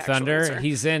that is Days my of actual Thunder. answer.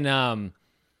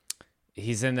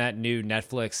 He's in that new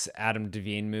Netflix Adam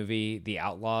Devine movie, The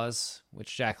Outlaws,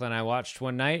 which Jacqueline and I watched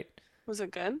one night. Was it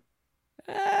good?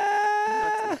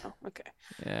 Okay.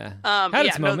 Yeah. Had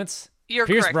its moments. You're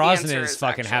Pierce correct. The Brosnan answer is is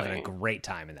fucking having a actually- great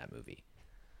time in that movie.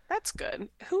 That's good.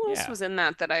 Who else Yeah. was in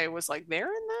that I was like,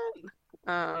 they're in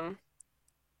that?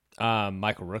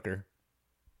 Michael Rooker.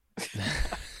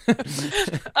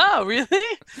 Oh, really?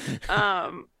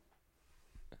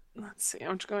 Let's see.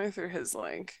 I'm just going through his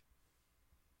like.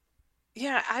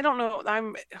 Yeah, I don't know.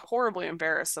 I'm horribly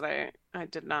embarrassed that I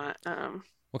did not.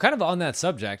 Well, kind of on that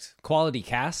subject, quality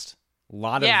cast. A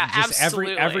lot of just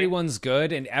absolutely. everyone's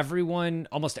good, and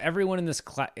almost everyone in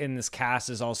this cast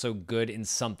is also good in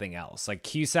something else. Like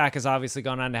Cusack has obviously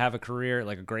gone on to have a career,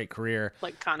 like a great career.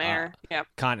 Like Con Air, yeah.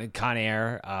 Con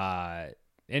Air.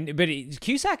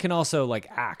 Cusack can also like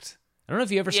act. I don't know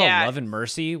if you ever saw Love and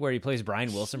Mercy, where he plays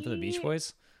Brian Wilson for the Beach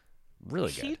Boys.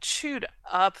 Really good. He chewed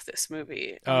up this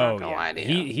movie. I'm not gonna lie to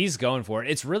you. He's going for it.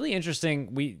 It's really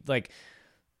interesting. We like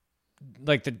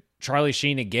the Charlie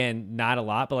Sheen again, not a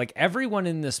lot, but like everyone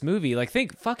in this movie, like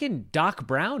think fucking Doc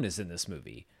Brown is in this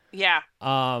movie. Yeah.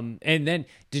 And then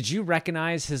did you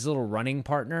recognize his little running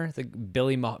partner, the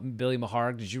Billy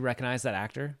Maharg? Did you recognize that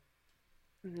actor?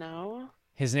 No.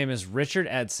 His name is Richard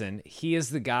Edson. He is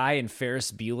the guy in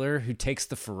Ferris Bueller who takes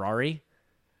the Ferrari.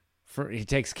 He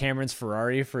takes Cameron's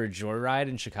Ferrari for a joyride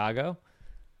in Chicago.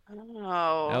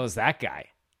 Oh. That was that guy.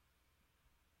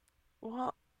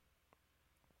 Well,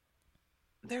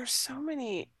 there's so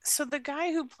many. So the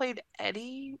guy who played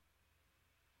Eddie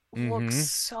looks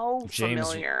so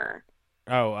familiar.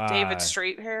 David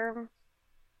Straighthair.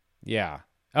 Yeah.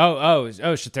 Oh,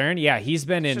 Shathern. Yeah, he's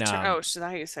been in. Is that how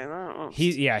you say that?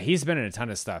 He's been in a ton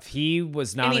of stuff. He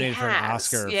was nominated for an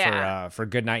Oscar for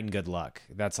Good Night and Good Luck.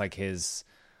 That's like his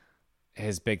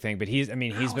big thing. But he's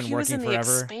been working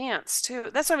forever. The Expanse too.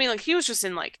 That's what I mean. Like he was just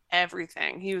in like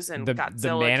everything. He was in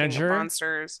Godzilla, King of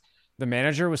Monsters. The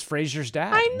manager was Frasier's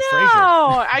dad. I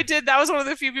know. I did. That was one of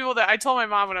the few people that I told my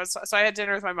mom when so I had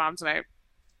dinner with my mom tonight,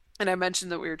 and I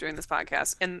mentioned that we were doing this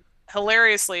podcast. And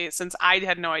hilariously, since I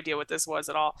had no idea what this was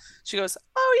at all, she goes,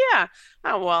 "Oh yeah,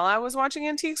 well, I was watching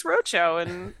Antiques Roadshow,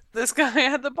 and this guy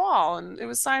had the ball, and it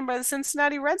was signed by the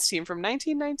Cincinnati Reds team from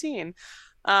 1919."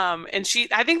 And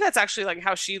I think that's actually like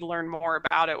how she learned more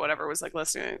about it, whatever, was like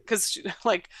listening, because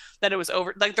like that it was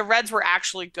over, like the Reds were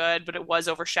actually good, but it was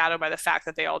overshadowed by the fact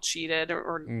that they all cheated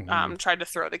or tried to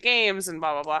throw the games and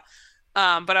blah blah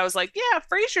blah. But I was like, yeah,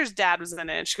 Frasier's dad was in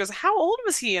it. And she goes, how old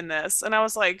was he in this? And I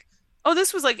was like, oh,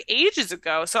 this was like ages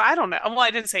ago. So I don't know. Well,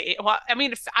 I didn't say. Well, I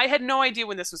mean, I had no idea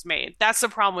when this was made. That's the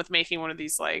problem with making one of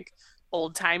these like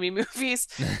old-timey movies,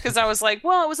 because I was like,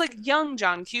 well, it was like young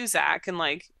John Cusack, and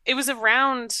like it was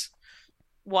around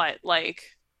what, like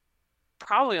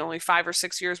probably only 5 or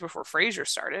 6 years before Frasier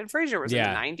started. Frasier was in the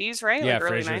 90s, right? Yeah, like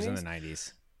early Frasier was 90s. in the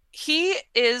 90s. He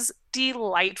is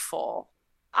delightful.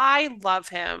 I love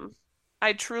him.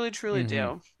 I truly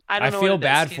do. I feel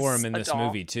bad for him in this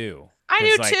movie too. I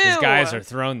do like, too. His guys are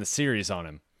throwing the series on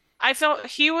him. I felt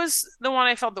he was the one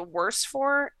I felt the worst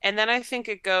for, and then I think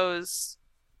it goes,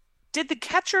 did the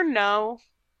catcher know?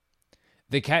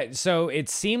 So it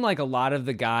seemed like a lot of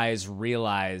the guys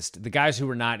realized, the guys who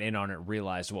were not in on it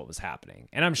realized what was happening.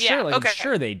 And I'm sure, I'm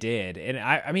sure they did. And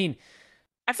I mean,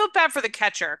 I felt bad for the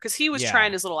catcher because he was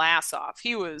trying his little ass off.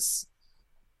 He was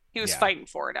fighting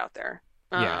for it out there.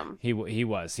 He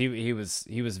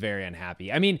was very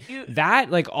unhappy. I mean,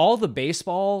 that, like, all the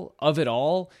baseball of it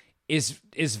all is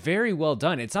very well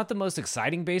done. It's not the most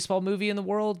exciting baseball movie in the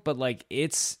world, but like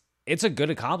it's a good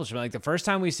accomplishment. Like the first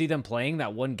time we see them playing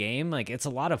that one game, like it's a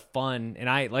lot of fun.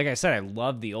 And like I said, I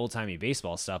love the old timey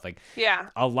baseball stuff. Like,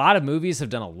 a lot of movies have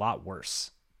done a lot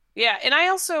worse. Yeah. And I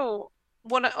also,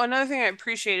 another thing I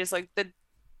appreciate is like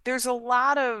there's a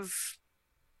lot of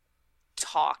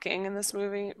talking in this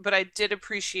movie, but I did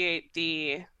appreciate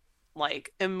the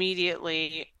like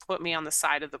immediately put me on the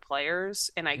side of the players.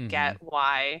 And I get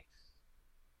why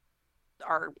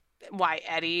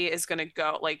Eddie is going to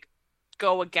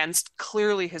go against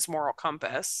clearly his moral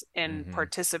compass and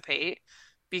participate,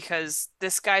 because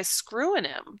this guy's screwing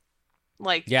him.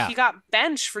 Like Yeah. he got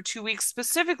benched for 2 weeks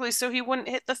specifically so he wouldn't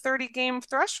hit the 30 game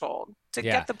threshold to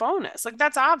Yeah. get the bonus. Like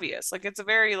that's obvious. Like it's a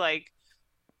very like,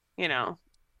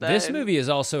 This the movie is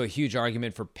also a huge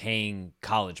argument for paying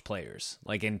college players,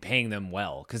 like, and paying them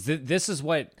well. Because this is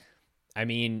what, I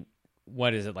mean,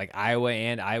 what is it, like Iowa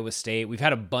and Iowa State? We've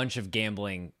had a bunch of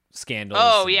gambling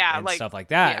scandals and like, stuff like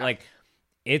that. yeah. Like,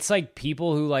 it's like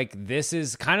people who, like, this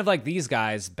is kind of like these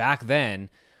guys back then.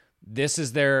 This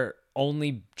is their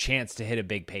only chance to hit a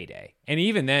big payday. And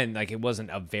even then, like, it wasn't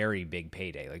a very big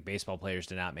payday. Like, baseball players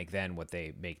did not make then what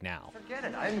they make now. Forget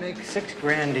it. I make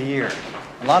 $6,000 a year.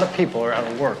 A lot of people are out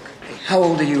of work. How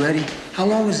old are you, Eddie? How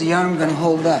long is the arm gonna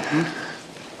hold up,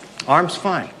 Arm's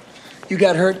fine. You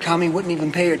got hurt, Tommy wouldn't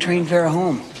even pay your train fare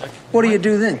home. What do you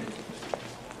do then?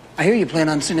 I hear you plan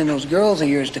on sending those girls of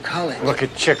yours to college. Look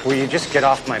at Chick, will you just get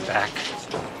off my back?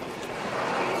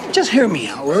 Just hear me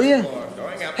out, will you?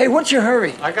 Hey, what's your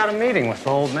hurry? I got a meeting with the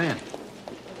old man.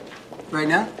 Right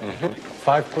now?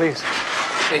 5, please.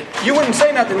 Hey, you wouldn't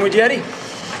say nothing, would you, Eddie?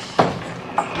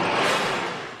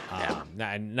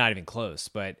 Not even close.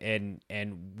 But and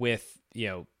with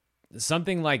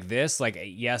something like this, like,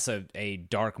 yes, a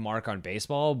dark mark on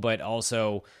baseball, but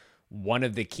also one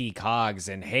of the key cogs.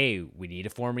 And hey, we need to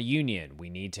form a union. We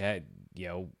need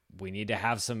to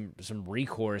have some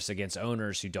recourse against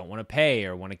owners who don't want to pay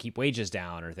or want to keep wages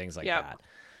down or things like that.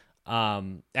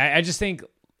 I just think,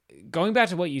 going back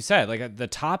to what you said, like, the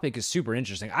topic is super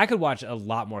interesting. I could watch a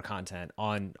lot more content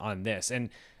on this. And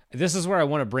this is where I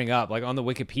want to bring up, like, on the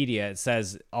Wikipedia, it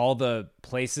says all the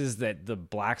places that the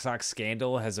Black Sox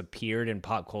scandal has appeared in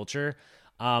pop culture.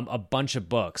 A bunch of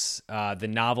books, the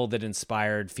novel that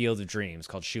inspired Field of Dreams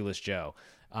called Shoeless Joe.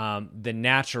 The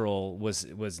Natural was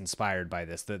inspired by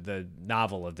this, the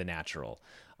novel of The Natural.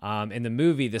 In the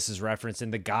movie, this is referenced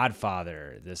in The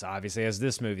Godfather. This obviously has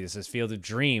this movie. This is Field of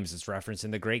Dreams. It's referenced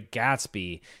in The Great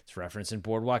Gatsby. It's referenced in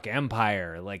Boardwalk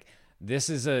Empire. Like, this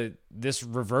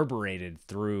reverberated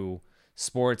through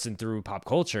sports and through pop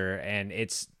culture, and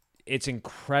it's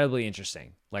incredibly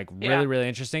interesting. Like, really, really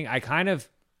interesting.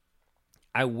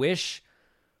 I wish,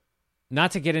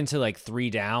 not to get into like 3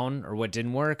 down or what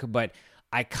didn't work, but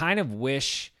I kind of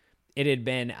wish it had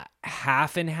been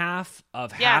half and half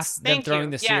of half them throwing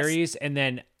the series, and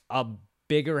then a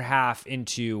bigger half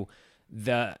into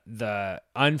the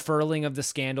unfurling of the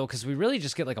scandal, because we really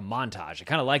just get like a montage. I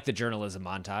kind of like the journalism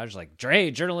montage, like,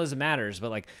 journalism matters, but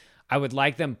like, I would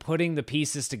like them putting the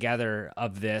pieces together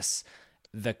of this,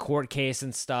 the court case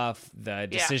and stuff, the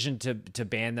decision to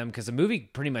ban them, because the movie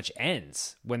pretty much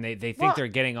ends when they think they're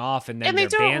getting off, and then and they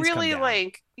their don't bands really come down.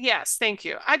 like. Yes, thank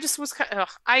you. I just was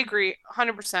I agree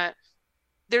 100%.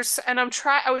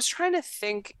 I was trying to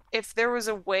think if there was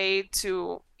a way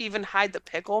to even hide the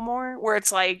pickle more, where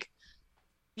it's like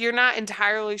you're not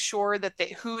entirely sure that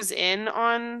who's in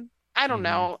on. I don't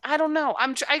know.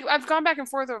 I've gone back and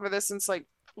forth over this since like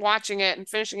watching it and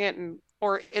finishing it,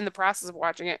 or in the process of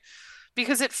watching it,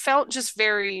 because it felt just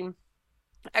very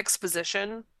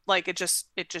exposition. Like it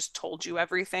just told you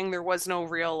everything. There was no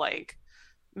real like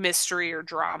mystery or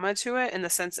drama to it, in the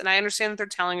sense, and I understand that they're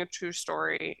telling a true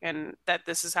story and that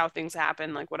this is how things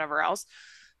happen, like whatever else.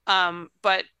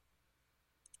 But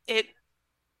it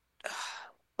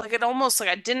like, it almost like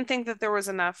I didn't think that there was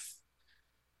enough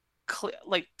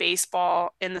like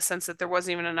baseball, in the sense that there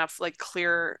wasn't even enough like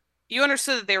clear. You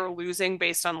understood that they were losing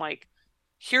based on like,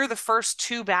 here are the first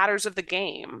 2 batters of the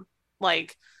game.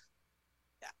 Like,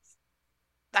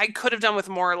 I could have done with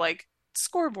more like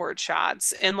scoreboard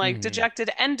shots and like dejected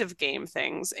end of game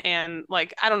things, and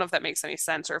like, I don't know if that makes any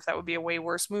sense, or if that would be a way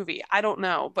worse movie. I don't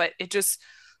know, but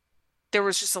there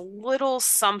was just a little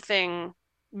something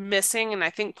missing. And I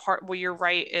think you're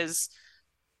right, is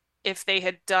if they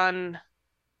had done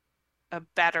a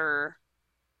better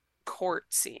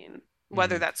court scene,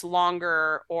 whether that's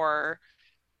longer or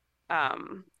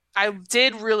I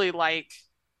did really like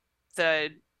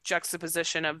the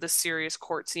juxtaposition of the serious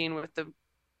court scene with the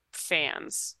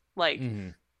fans, like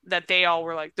that they all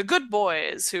were like the good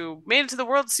boys who made it to the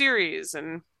World Series,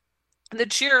 and the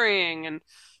cheering, and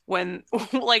when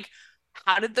like,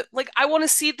 how did I want to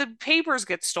see the papers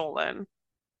get stolen,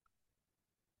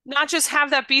 not just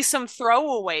have that be some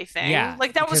throwaway thing. Yeah,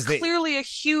 like that was clearly a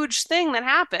huge thing that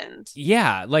happened.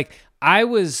 Yeah, like, I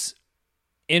was,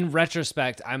 in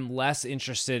retrospect, I'm less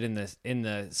interested in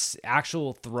the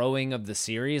actual throwing of the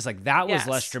series. Like, that was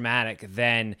less dramatic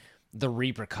than the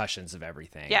repercussions of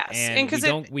everything. Yes,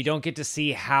 and we don't get to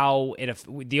see how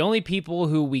the only people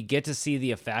who we get to see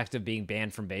the effect of being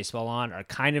banned from baseball on are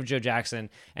kind of Joe Jackson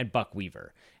and Buck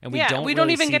Weaver, and we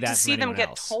don't even get to see them get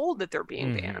else. told that they're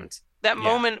being banned. That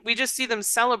moment, we just see them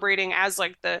celebrating as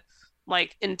like the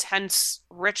like intense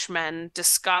rich men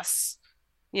discuss,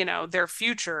 their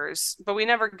futures, but we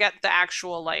never get the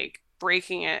actual like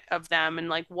breaking it of them and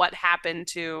like what happened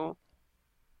to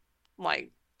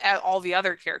like all the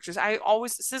other characters.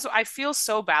 I feel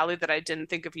so badly that I didn't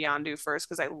think of Yondu first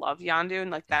because I love Yondu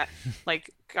and like that,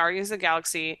 like Guardians of the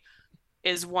Galaxy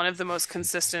is one of the most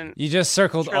consistent. You just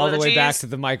circled trilogies. All the way back to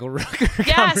the Michael Rooker.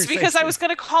 Yes, because I was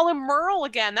going to call him Merle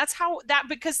again.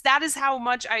 Because that is how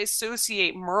much I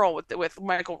associate Merle with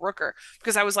Michael Rooker.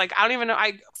 Because I was like, I don't even know.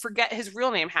 I forget his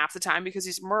real name half the time because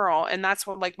he's Merle, and that's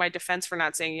what like my defense for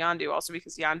not saying Yondu. Also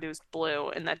because Yondu is blue,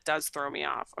 and that does throw me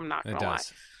off. I'm not going to lie.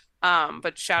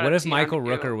 But shout out to What if Michael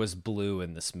Yondu. Rooker was blue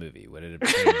in this movie? Would it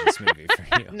have changed this movie for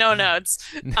you? No,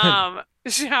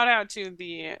 it's shout out to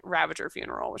the Ravager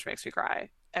funeral, which makes me cry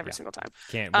every single time.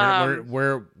 Can't.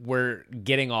 We're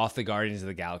getting off the Guardians of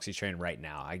the Galaxy train right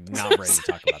now. I'm not ready to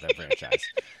talk about that franchise.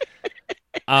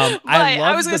 I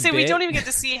was going to say we don't even get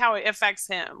to see how it affects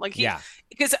him. Like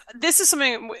because this is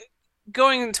something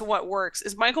going into what works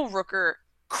is Michael Rooker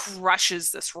crushes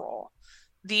this role.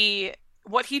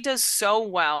 What he does so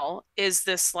well is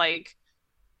this like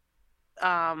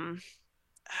I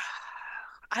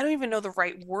don't even know the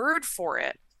right word for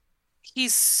it.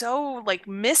 He's so like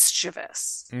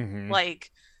mischievous. Mm-hmm. Like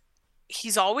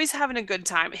he's always having a good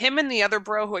time. Him and the other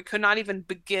bro who I could not even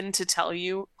begin to tell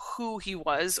you who he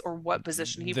was or what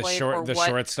position he played or the what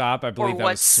shortstop, I believe that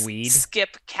was Swede.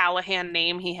 Skip Callahan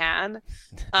name he had.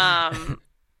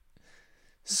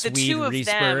 Swede, the two of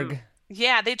Reesberg. them,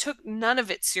 yeah, they took none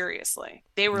of it seriously.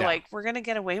 They were like, we're going to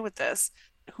get away with this.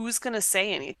 Who's going to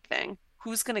say anything?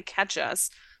 Who's going to catch us?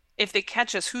 If they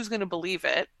catch us, who's going to believe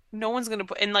it? No one's going to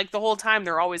put, and like the whole time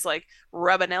they're always like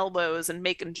rubbing elbows and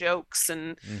making jokes.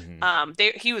 And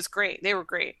he was great. They were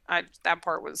great. That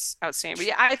part was outstanding. But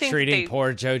yeah, I think treating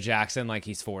poor Joe Jackson like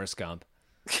he's Forrest Gump.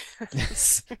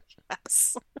 Yes.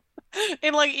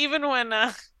 And like even when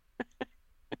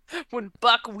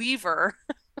Buck Weaver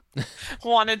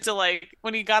wanted to like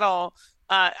when he got all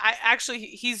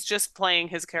he's just playing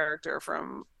his character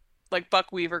from like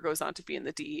Buck Weaver goes on to be in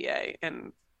the DEA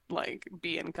and like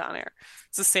be in Con Air.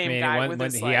 It's the same guy when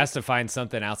he has to find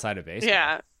something outside of baseball.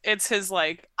 Yeah, it's his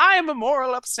like I am a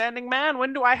moral upstanding man.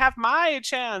 When do I have my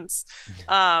chance?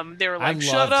 They were like,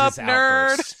 shut up,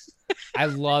 nerd. I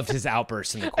loved his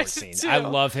outburst in the court scene. I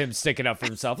love him sticking up for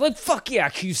himself. Like, fuck yeah,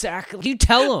 Cusack. You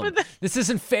tell him. This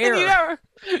isn't fair.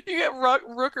 You get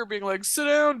Rooker being like, sit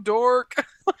down, dork.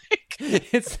 Like,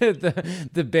 it's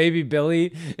the baby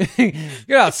Billy.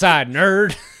 Get outside,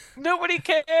 nerd. Nobody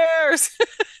cares.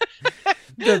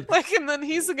 And then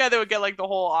he's the guy that would get like the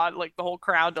whole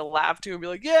crowd to laugh to and be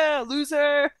like, yeah,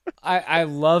 loser. I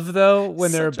love though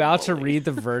when they're about to read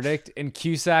the verdict and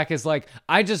Cusack is like,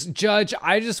 I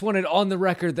just wanted on the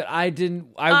record that I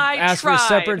asked for a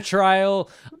separate trial.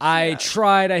 I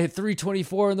tried. I hit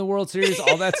 324 in the World Series,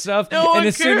 all that stuff. No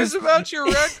one cares about your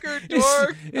record,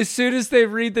 dork. As soon as they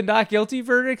read the not guilty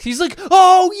verdict, he's like,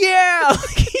 oh yeah.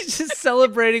 He's just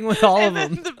celebrating with all of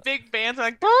them. The big band's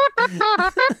like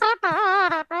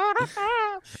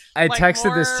I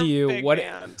texted this to you. What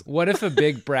if a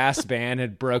big brass band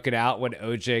had broken out when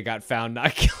OJ got found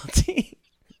not guilty?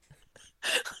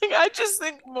 Like, I just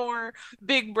think more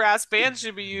big brass bands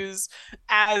should be used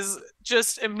as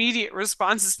just immediate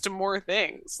responses to more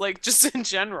things, like just in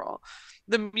general.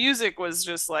 The music was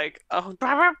just like, oh,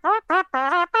 like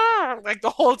the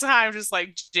whole time, just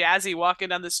like jazzy walking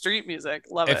down the street music.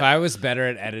 Love it. If I was better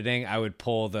at editing, I would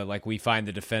pull the like we find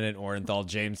the defendant Orenthal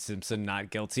James Simpson not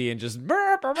guilty and just.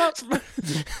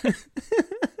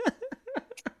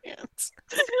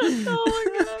 Oh my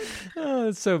god! Oh,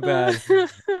 it's so bad.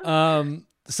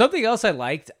 Something else I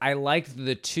liked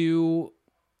the two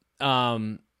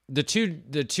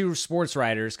sports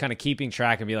writers kind of keeping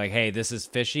track and be like, hey, this is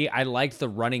fishy. I liked the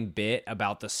running bit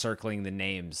about the circling the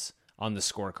names on the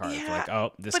scorecard. Yeah, like,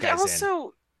 oh, this guy's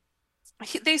also,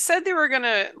 in. They said they were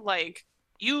gonna like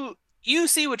you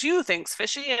see what you think's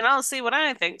fishy and I'll see what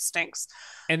I think stinks.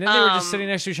 And then they were just sitting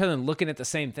next to each other and looking at the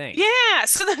same thing. Yeah,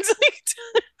 so that's like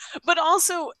but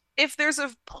also if there's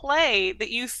a play that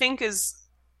you think is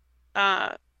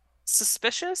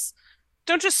suspicious,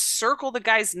 don't just circle the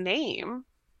guy's name.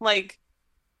 Like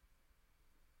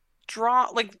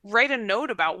write a note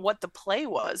about what the play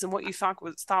was and what you thought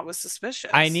was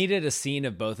suspicious. I needed a scene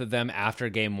of both of them after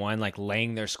game one, like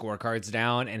laying their scorecards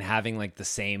down and having like the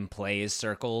same plays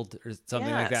circled or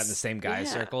something like that and the same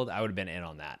guys circled. I would have been in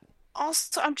on that.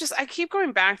 Also, I keep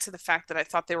going back to the fact that I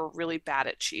thought they were really bad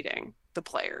at cheating, the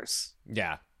players.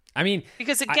 Yeah. I mean,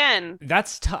 because again,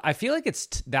 that's I feel like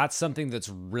that's something that's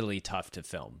really tough to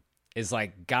film is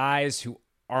like guys who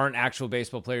aren't actual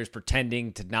baseball players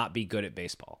pretending to not be good at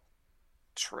baseball.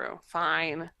 True.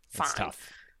 Fine. It's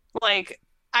tough. Like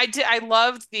I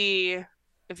loved the,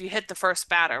 if you hit the first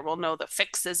batter, we'll know the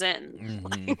fix is in.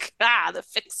 Like, the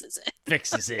fix is in.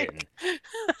 Fix is in.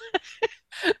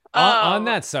 On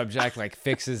that subject, like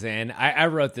fix is in, I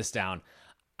wrote this down.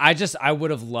 I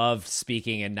would have loved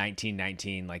speaking in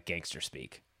 1919 like gangster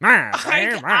speak.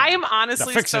 I'm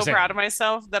honestly so proud of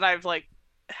myself that I've like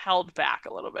held back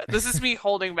a little bit. This is me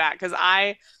holding back because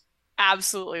I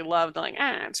absolutely loved like,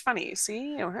 it's funny, you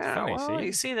see?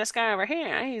 You see this guy over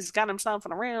here, he's got himself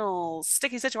in a real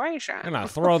sticky situation. I'm gonna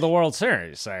throw the World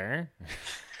Series, sir.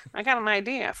 I got an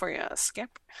idea for you,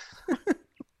 Skip.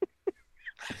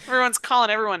 Everyone's calling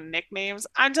everyone nicknames.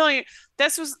 I'm telling you,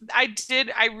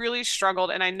 I really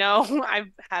struggled, and I know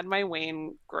I've had my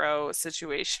Wayne Grow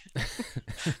situation.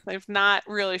 They've not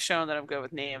really shown that I'm good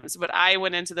with names, but I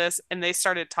went into this and they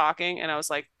started talking and I was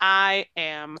like, I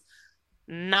am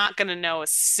not going to know a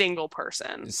single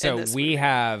person. So we movie.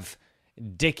 have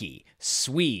Dickie,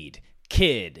 Swede,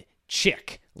 Kid,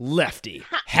 Chick, Lefty,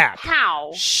 Hap,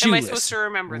 How Shoeless, am I supposed to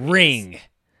remember these? Ring,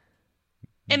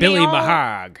 And Billy they all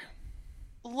Mahog.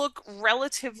 look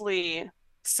relatively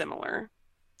similar.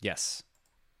 Yes.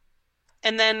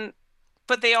 And then,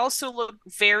 but they also look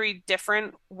very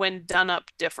different when done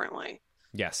up differently.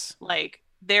 Yes. Like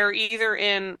they're either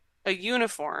in a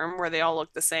uniform where they all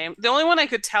look the same. The only one I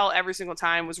could tell every single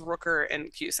time was Rooker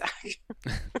and Cusack.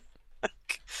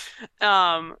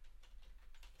 And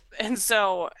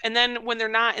then when they're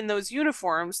not in those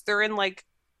uniforms, they're in like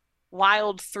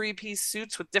wild 3-piece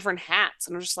suits with different hats.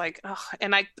 And I'm just like, ugh.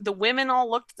 And the women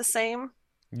all looked the same.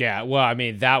 Yeah, well, I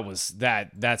mean,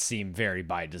 that seemed very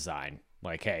by design.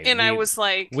 Like, hey, and I was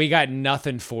like, we got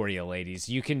nothing for you, ladies.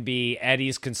 You can be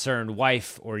Eddie's concerned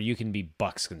wife, or you can be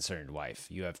Buck's concerned wife.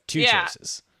 You have two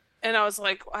choices. And I was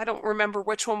like, I don't remember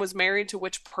which one was married to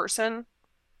which person.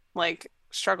 Like,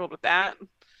 struggled with that.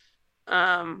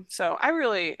 So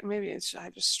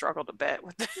I just struggled a bit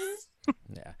with this.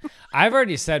 Yeah, I've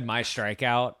already said my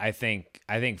strikeout. I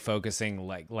think focusing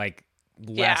like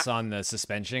less on the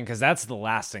suspension, because that's the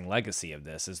lasting legacy of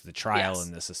this is the trial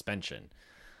and the suspension.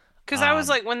 Because I was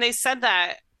like, when they said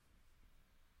that,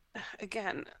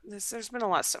 again, there's been a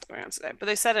lot of stuff going on today, but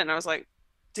they said it, and I was like,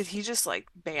 did he just like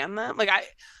ban them? Like I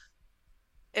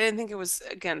didn't think it was,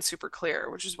 again, super clear,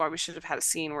 which is why we should have had a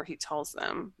scene where he tells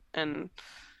them. And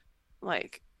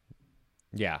like,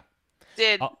 yeah,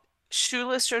 did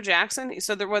Shoeless Joe Jackson?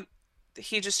 So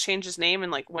he just changed his name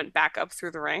and like went back up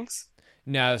through the ranks.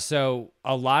 No, so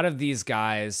a lot of these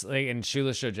guys, like in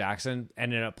Shoeless Joe Jackson,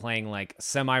 ended up playing like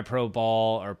semi-pro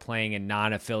ball or playing in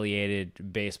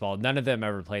non-affiliated baseball. None of them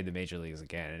ever played the major leagues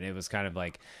again. And it was kind of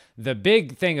like the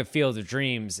big thing of Field of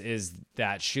Dreams is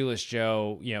that Shoeless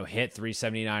Joe, hit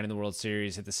 379 in the World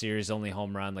Series, hit the series only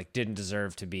home run, like didn't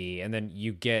deserve to be. And then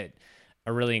you get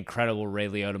a really incredible Ray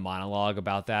Liotta monologue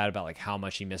about that, about like how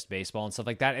much he missed baseball and stuff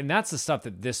like that. And that's the stuff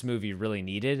that this movie really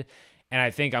needed. And I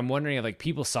think I'm wondering if like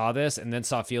people saw this and then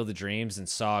saw Field of Dreams and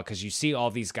saw, because you see all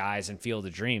these guys in Field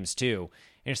of Dreams too.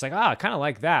 And it's like, I kind of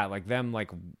like that. Like them, like,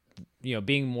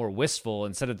 being more wistful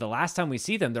instead of the last time we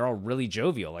see them, they're all really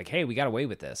jovial. Like, hey, we got away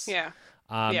with this. Yeah.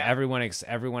 Everyone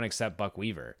except Buck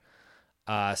Weaver.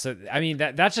 So, I mean,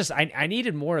 that's just, I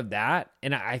needed more of that.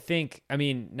 And I think, I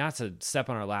mean, not to step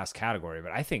on our last category,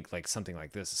 but I think like something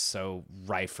like this is so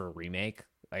rife for a remake.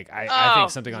 Like I think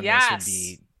something on this would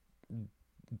be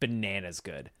bananas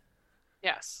good.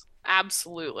 Yes,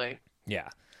 absolutely. Yeah,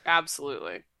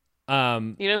 absolutely.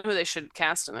 You know who they should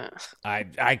cast in it?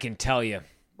 I can tell you.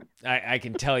 I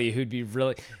can tell you who'd be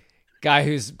really guy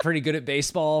who's pretty good at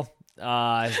baseball.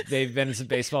 They've been in some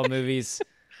baseball movies.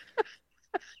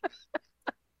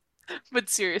 But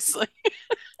seriously.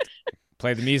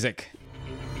 Play the music.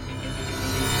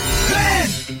 Glenn!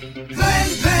 Glenn,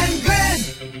 Glenn, Glenn!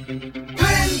 Glenn,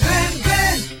 Glenn,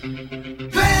 Glenn!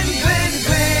 Glenn, Glenn,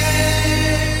 Glenn!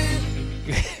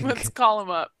 Let's call him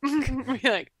up.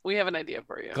 We have an idea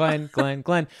for you. Glenn.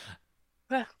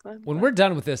 When we're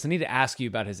done with this, I need to ask you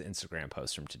about his Instagram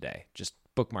post from today. Just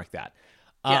bookmark that.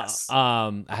 Yes.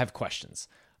 I have questions.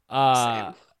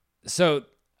 Same. So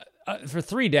for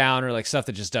 3 down or like stuff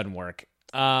that just doesn't work,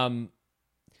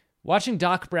 watching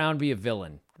Doc Brown be a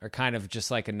villain or kind of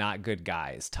just like a not good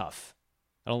guy is tough.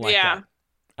 I don't like that.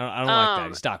 I don't like that.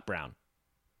 He's Doc Brown.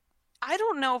 I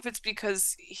don't know if it's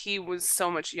because he was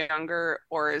so much younger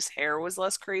or his hair was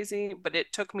less crazy, but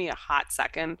it took me a hot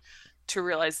second to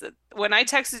realize that when I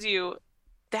texted you,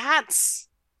 it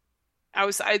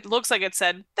looks like it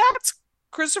said, that's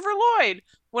Christopher Lloyd.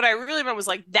 What I really meant was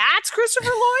like, that's Christopher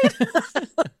Lloyd?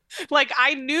 Like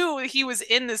I knew he was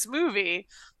in this movie,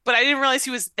 but I didn't realize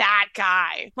he was that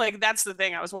guy. Like, that's the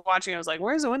thing. I was watching. I was like,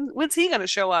 when's he gonna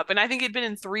show up? And I think he'd been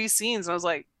in 3 scenes. And I was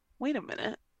like, wait a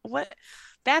minute, what?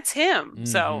 That's him.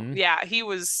 So Mm-hmm. yeah, he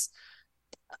was.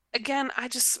 Again, I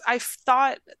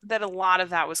thought that a lot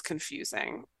of that was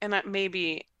confusing, and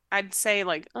maybe I'd say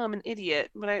like, oh, I'm an idiot,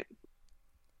 but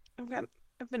I've got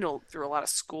I've been through a lot of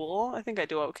school. I think I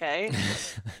do okay.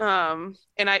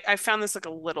 And I found this like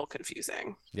a little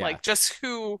confusing, Yeah. like just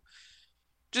who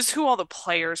all the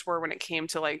players were when it came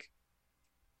to like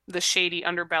the shady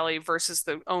underbelly versus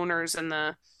the owners and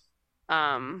the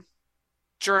um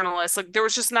journalists. Like there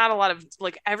was just not a lot of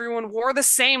like everyone wore the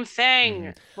same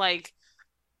thing. Like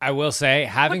I will say,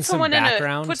 having some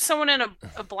background put someone in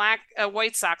a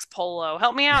White Sox polo.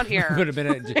 Help me out here. would have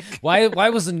been why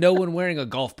was no one wearing a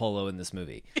golf polo in this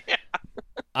movie?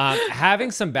 Yeah.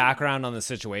 Having some background on the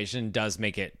situation does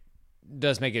make it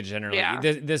generally. Yeah.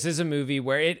 This is a movie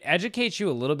where it educates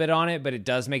you a little bit on it, but it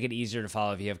does make it easier to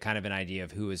follow if you have kind of an idea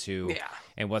of who is who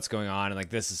and what's going on. And like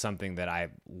this is something that I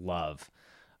love.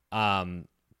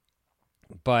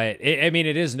 But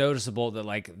it is noticeable that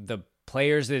like the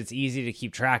players that it's easy to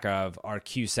keep track of are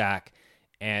Cusack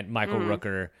and Michael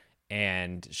Rooker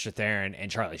and Strathairn and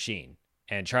Charlie Sheen.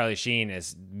 And Charlie Sheen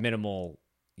is minimal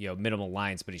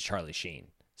lines, but he's Charlie Sheen.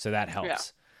 So that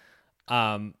helps.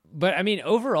 Yeah. But I mean,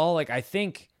 overall, like I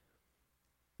think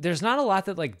there's not a lot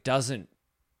that like doesn't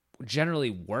generally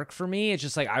work for me. It's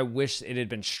just like I wish it had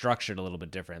been structured a little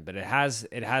bit different, but it has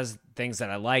things that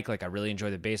I like. Like I really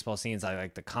enjoy the baseball scenes. I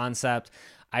like the concept.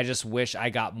 I just wish I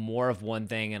got more of one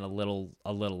thing and a little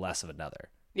less of another.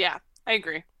 Yeah, I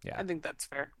agree. Yeah, I think that's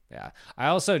fair. Yeah, I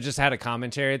also just had a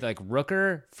commentary that, like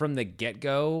Rooker from the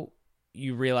get-go,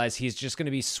 you realize he's just going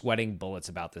to be sweating bullets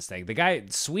about this thing. The guy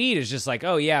Swede is just like,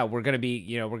 oh yeah, we're going to be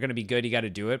good. You got to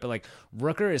do it. But like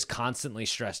Rooker is constantly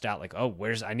stressed out. Like, oh,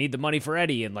 I need the money for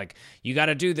Eddie. And like, you got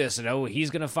to do this. And oh, he's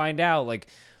going to find out. Like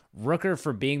Rooker,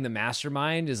 for being the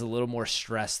mastermind, is a little more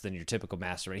stressed than your typical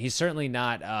mastermind. He's certainly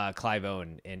not Clive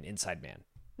Owen in Inside Man.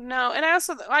 No. And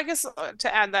I guess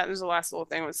to add that as the last little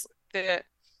thing was the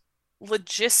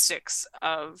logistics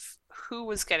of who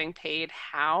was getting paid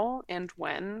how and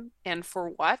when and for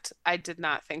what, I did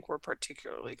not think were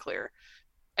particularly clear,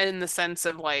 in the sense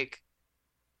of like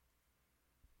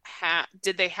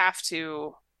did they have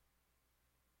to,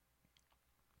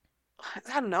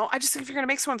 I don't know. I just think if you're gonna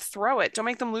make someone throw it, don't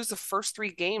make them lose the first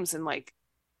 3 games in like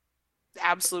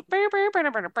absolute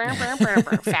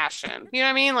fashion. You know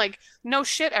what I mean? Like no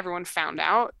shit, everyone found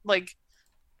out. Like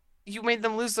you made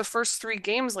them lose the first 3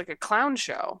 games like a clown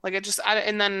show. Like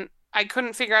and then I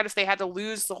couldn't figure out if they had to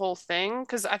lose the whole thing,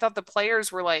 because I thought the players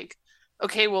were like,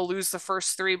 okay, we'll lose the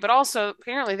first 3, but also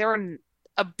apparently there were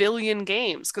a billion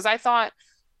games, because I thought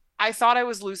I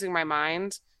was losing my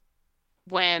mind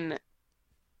when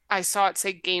I saw it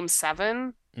say game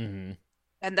 7, and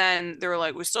then they were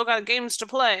like, we still got games to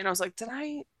play, and I was like, did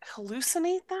I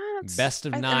hallucinate that? Best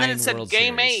of 9 and then it said World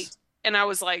game Series. 8, and I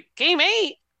was like, game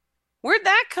 8? Where'd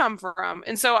that come from?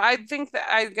 And so I think that,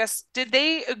 I guess, did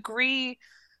they agree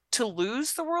to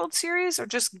lose the World Series or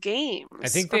just games? I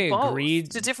think they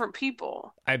agreed to different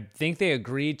people. I think they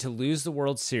agreed to lose the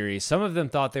World Series. Some of them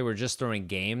thought they were just throwing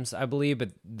games, I believe, but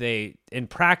they, in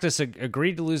practice,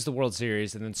 agreed to lose the World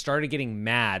Series and then started getting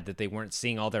mad that they weren't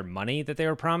seeing all their money that they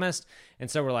were promised. And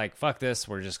so we're like, fuck this,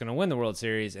 we're just going to win the World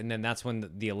Series. And then that's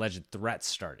when the alleged threats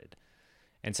started.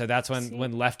 And so that's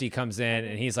when Lefty comes in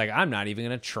and he's like, I'm not even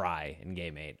going to try in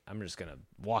game 8. I'm just going to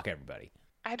walk everybody.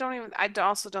 I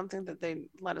also don't think that they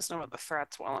let us know about the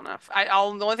threats well enough. The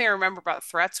only thing I remember about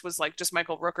threats was like just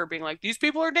Michael Rooker being like, these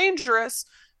people are dangerous.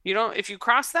 If you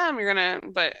cross them, you're going to,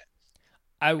 but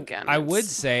I would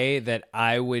say that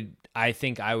I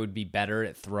think I would be better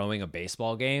at throwing a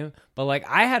baseball game, but like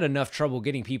I had enough trouble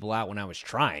getting people out when I was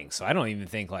trying, so I don't even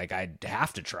think like I'd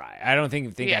have to try. I don't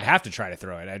think I'd have to try to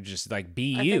throw it. I'd just like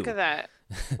be you. I think of that.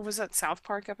 Was that South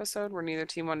Park episode where neither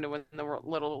team wanted to win the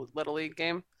little league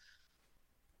game?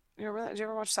 You remember that? Did you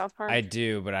ever watch South Park? I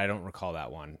do, but I don't recall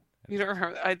that one. You don't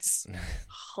remember? It's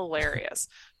hilarious.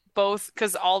 Both,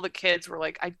 because all the kids were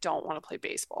like, I don't want to play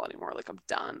baseball anymore. Like, I'm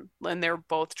done. And they're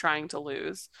both trying to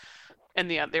lose. And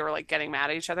they were like getting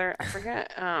mad at each other. I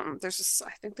forget. I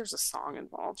think there's a song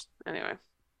involved. Anyway,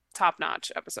 top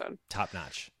notch episode. Top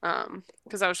notch.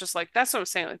 Because I was just like, that's what I'm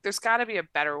saying. Like, there's got to be a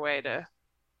better way to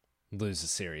lose a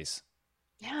series.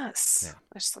 Yes. Yeah.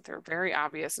 I just thought they were very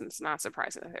obvious, and it's not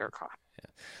surprising that they were caught.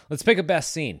 Yeah. Let's pick a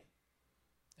best scene.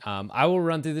 I will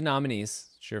run through the nominees.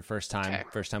 It's your first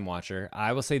time watcher.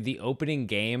 I will say the opening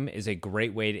game is a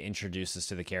great way to introduce us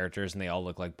to the characters, and they all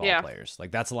look like ball players. Like,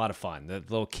 that's a lot of fun. The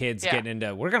little kids getting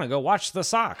into, we're going to go watch the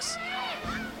Sox.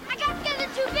 I got together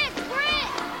 2 bits. We're in.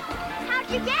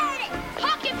 You get it!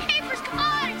 Pocket papers, come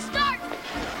on and start!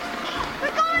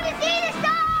 We're going to see the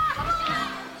star! Come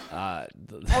on!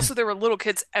 Also, there were little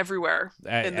kids everywhere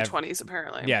in the 20s,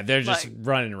 apparently. Yeah, they're just like,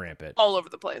 running rampant. all over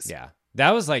the place. Yeah.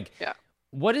 That was like, yeah.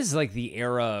 What is like the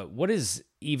era, what is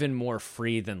even more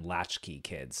free than latchkey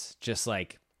kids? Just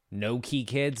like no key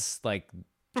kids, like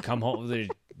come home, they're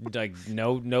like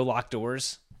no locked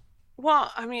doors. Well,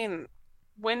 I mean,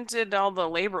 when did all the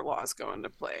labor laws go into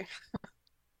play?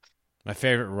 My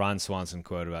favorite Ron Swanson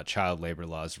quote about child labor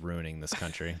laws ruining this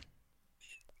country.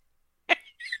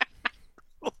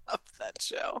 Love that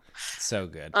show. So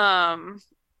good.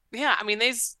 Yeah, I mean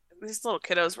these little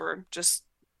kiddos were just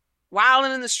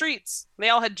wilding in the streets. They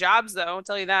all had jobs though, I'll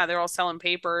tell you that. They're all selling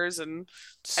papers and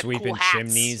sweeping cool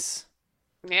chimneys.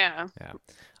 Yeah.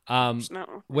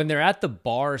 When they're at the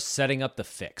bar setting up the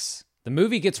fix, the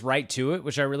movie gets right to it,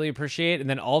 which I really appreciate, and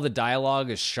then all the dialogue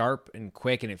is sharp and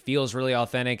quick, and it feels really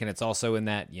authentic, and it's also in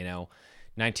that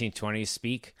 1920s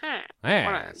speak. Hey,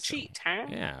 wanna cheat, huh?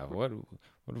 Yeah, what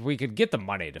if we could get the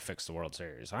money to fix the World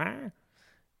Series, huh?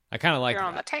 I kind of like You're that.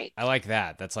 on the tape. I like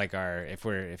that. That's like if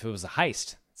it was a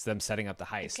heist, it's them setting up the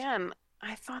heist. Again,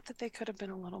 I thought that they could have been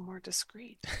a little more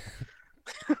discreet.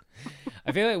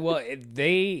 I feel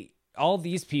like all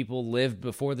these people lived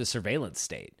before the surveillance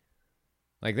state.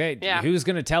 Like who's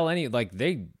gonna tell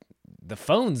the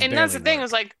phones? And that's the thing,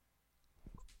 was like,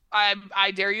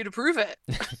 I dare you to prove it.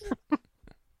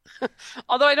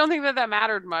 Although I don't think that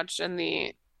mattered much in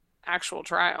the actual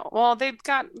trial. Well, they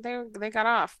got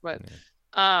off, but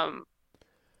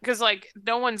because like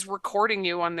no one's recording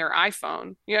you on their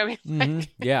iPhone. You know what I mean? Like,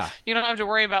 yeah. You don't have to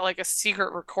worry about like a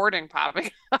secret recording popping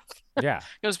up. Yeah.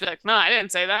 You'll just be like, no, I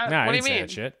didn't say that. No, what do I you didn't say mean?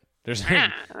 that shit. There's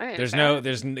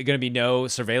going to be no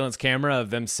surveillance camera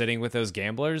of them sitting with those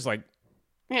gamblers. Like,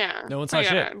 yeah, no one saw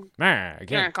shit. You're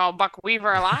gonna call Buck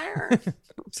Weaver a liar?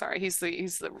 I'm sorry, he's our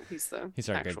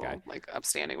actual, good guy, like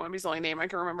upstanding one. He's the only name I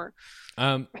can remember.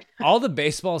 All the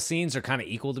baseball scenes are kind of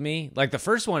equal to me. Like the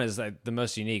first one is like the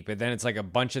most unique, but then it's like a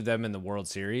bunch of them in the World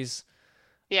Series.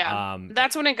 Yeah,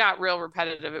 that's when it got real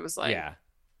repetitive. It was like,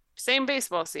 same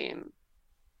baseball scene,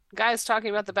 guys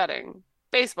talking about the betting.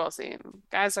 Baseball scene,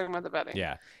 guys talking about the betting.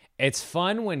 Yeah, it's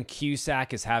fun when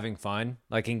Cusack is having fun.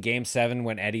 Like in Game 7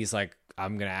 when Eddie's like,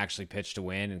 I'm gonna actually pitch to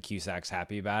win, and Cusack's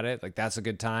happy about it. Like that's a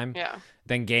good time. Yeah.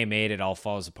 Then Game 8, it all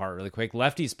falls apart really quick.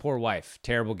 Lefty's poor wife,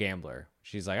 terrible gambler.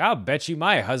 She's like, I'll bet you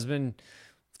my husband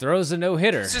throws a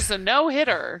no-hitter. It's just a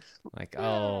no-hitter. Like,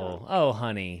 oh,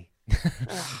 honey.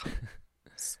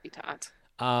 Sweetheart.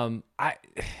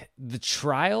 The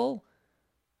trial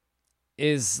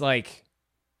is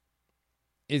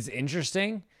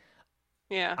interesting.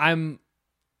 Yeah. I'm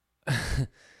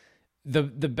the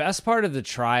best part of the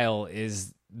trial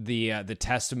is the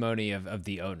testimony of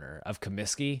the owner of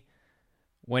Comiskey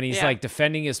when he's like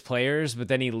defending his players, but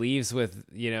then he leaves with,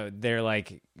 they're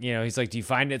like, he's like, do you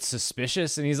find it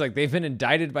suspicious? And he's like, they've been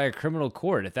indicted by a criminal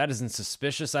court. If that isn't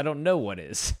suspicious, I don't know what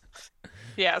is.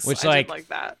 Yes. Which I did like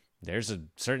that. There's a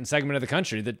certain segment of the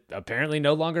country that apparently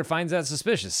no longer finds that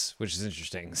suspicious, which is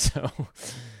interesting. So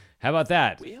how about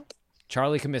that?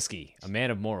 Charlie Comiskey, a man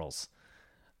of morals.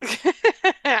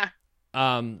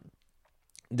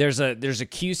 There's a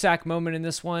Cusack moment in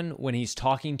this one when he's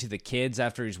talking to the kids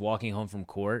after he's walking home from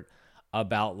court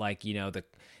about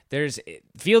there's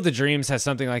Field of Dreams has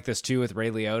something like this too with Ray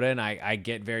Liotta, and I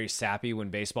get very sappy when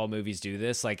baseball movies do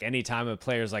this. Like anytime a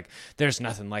player's like, there's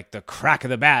nothing like the crack of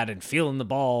the bat and feeling the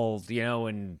ball,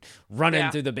 and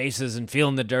running through the bases and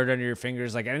feeling the dirt under your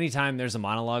fingers. Like anytime there's a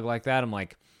monologue like that, I'm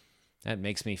like, that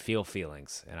makes me feel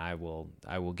feelings, and I will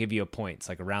give you a point. It's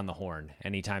like around the horn.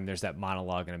 Anytime there's that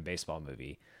monologue in a baseball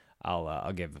movie,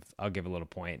 I'll give a little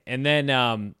point. And then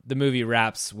the movie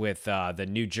wraps with the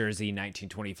New Jersey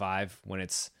 1925 when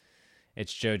it's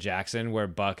Joe Jackson, where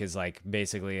Buck is like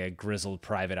basically a grizzled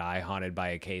private eye haunted by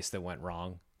a case that went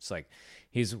wrong. It's like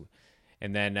he's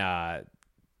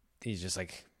just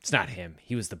like, it's not him.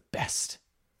 He was the best.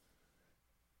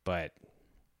 But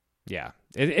yeah,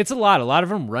 it's a lot. A lot of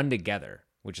them run together,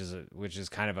 which is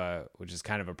kind of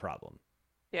a problem.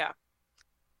 Yeah.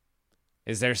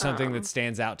 Is there something that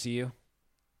stands out to you?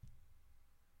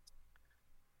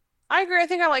 I agree. I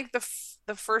think I like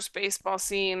the first baseball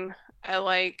scene. I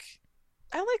like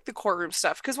the courtroom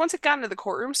stuff, because once it got into the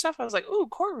courtroom stuff, I was like, ooh,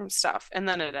 courtroom stuff, and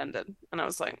then it ended, and I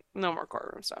was like, no more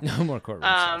courtroom stuff. No more courtroom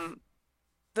stuff.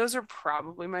 Those are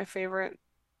probably my favorite.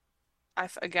 I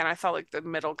thought like the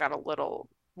middle got a little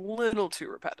too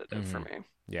repetitive for me.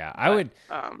 Yeah, I would.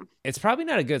 It's probably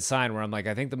not a good sign where I'm like,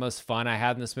 I think the most fun I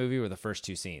had in this movie were the first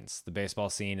two scenes, the baseball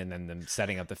scene and then them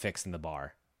setting up the fix in the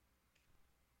bar.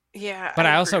 Yeah, but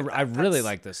I really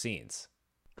like those scenes.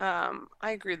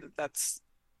 I agree that that's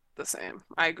the same.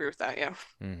 I agree with that. Yeah.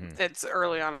 Mm-hmm. It's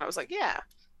early on. I was like, yeah.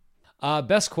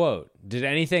 Best quote. Did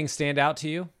anything stand out to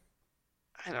you?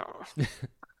 I don't know.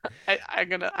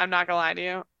 I'm not gonna lie to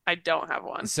you. I don't have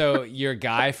one. So your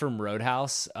guy from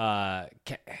Roadhouse,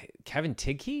 Kevin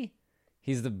Tigke,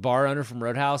 he's the bar owner from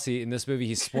Roadhouse. In this movie,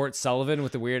 he's Sport Sullivan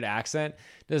with a weird accent.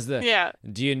 Yeah.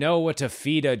 Do you know what to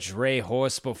feed a dray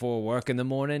horse before work in the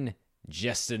morning?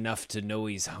 Just enough to know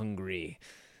he's hungry.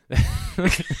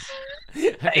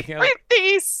 Everything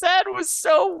he said was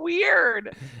so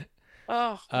weird.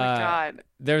 Oh my God.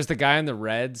 There's the guy in the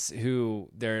Reds who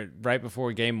they're right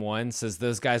before game 1 says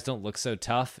those guys don't look so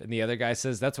tough. And the other guy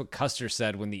says that's what Custer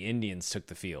said when the Indians took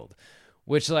the field,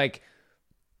 which like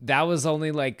that was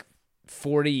only like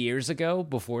 40 years ago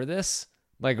before this,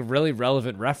 like a really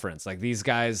relevant reference. Like these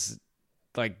guys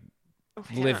like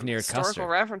live near Custer. Historical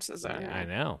references. Yeah, I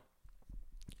know.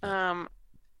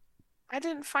 I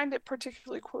didn't find it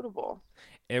particularly quotable.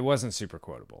 It wasn't super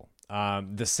quotable.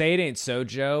 The "Say It Ain't So,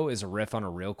 Joe" is a riff on a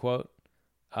real quote,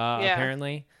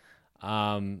 apparently.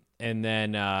 And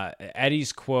then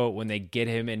Eddie's quote when they get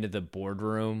him into the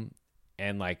boardroom,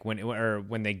 and like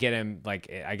when they get him, like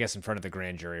I guess in front of the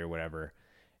grand jury or whatever,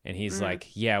 and he's like,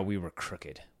 "Yeah, we were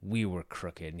crooked,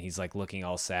 and he's like looking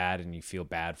all sad, and you feel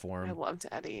bad for him. I loved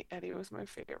Eddie. Eddie was my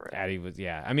favorite. Eddie was,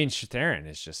 yeah. I mean, Theron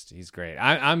is he's great.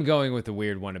 I'm going with the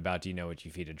weird one about, do you know what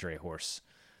you feed a dray horse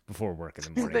before work in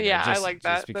the morning? Yeah, I like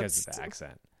that. Just because of the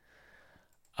accent.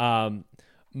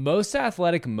 Most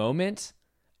athletic moment.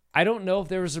 I don't know if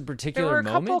there was a particular moment.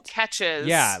 There were a couple catches.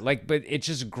 Yeah, like, but it's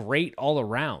just great all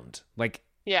around. Like,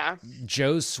 yeah,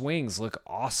 Joe's swings look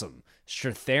awesome.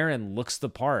 Theron looks the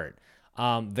part.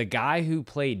 The guy who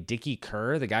played Dickie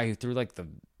Kerr, the guy who threw like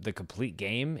the complete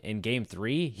game in game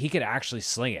 3, he could actually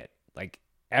sling it. Like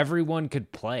everyone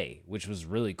could play, which was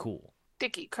really cool.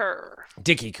 Dickie Kerr.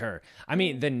 I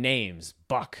mean, the names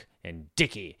Buck and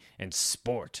Dickie and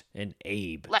Sport and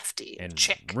Abe. Lefty and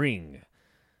Chick. Ring.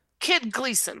 Kid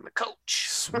Gleason, the coach.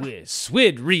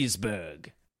 Swid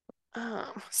Riesberg.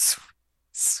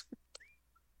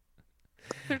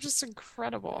 They're just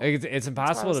incredible. It's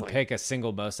impossible to pick a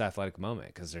single most athletic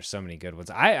moment because there's so many good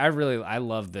ones. I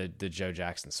love the Joe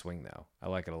Jackson swing though. I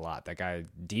like it a lot. That guy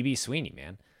DB Sweeney,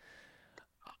 man.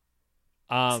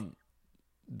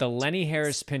 The Lenny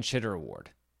Harris Pinch Hitter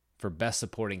Award for Best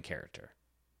Supporting Character.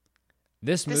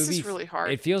 This movie is really hard.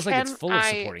 It feels like it's full of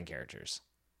supporting characters.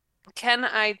 Can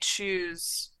I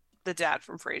choose the dad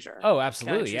from Frasier? Oh,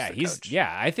 absolutely.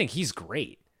 Yeah, I think he's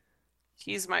great.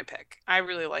 He's my pick. I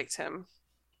really liked him.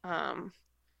 I'm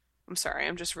sorry.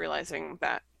 I'm just realizing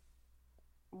that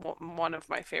one of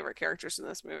my favorite characters in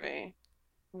this movie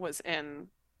was in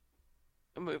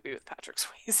a movie with Patrick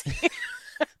Swayze.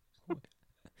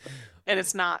 And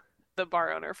it's not the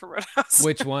bar owner for Roadhouse.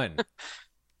 Which one?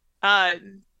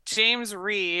 James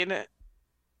Reed,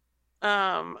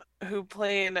 who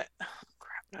played,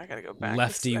 crap, now I gotta go back.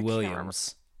 Lefty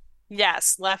Williams.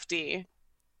 Yes, Lefty.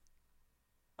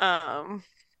 I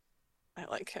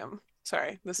like him.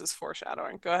 Sorry, this is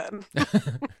foreshadowing. Go ahead.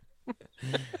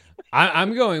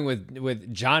 I'm going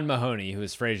with John Mahoney, who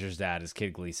is Frasier's dad, as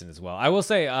Kid Gleason as well. I will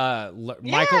say,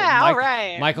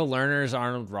 Michael Lerner's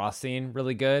Arnold Rothstein,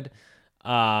 really good.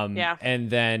 And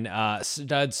then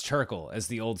Studs Terkel as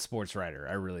the old sports writer,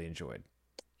 I really enjoyed.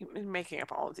 You're making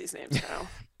up all of these names now.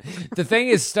 The thing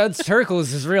is, Studs Terkel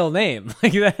is his real name.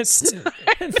 Like that's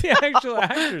the actual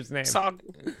actor's name. It's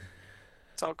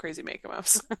all crazy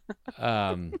make-em-ups.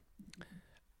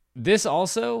 This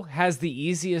also has the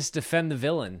easiest defend the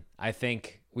villain I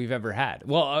think we've ever had.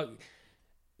 Well,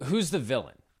 who's the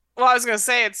villain? Well, I was gonna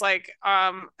say it's like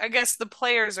I guess the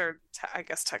players are. I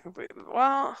guess technically,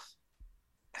 well,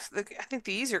 I think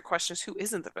the easier question is who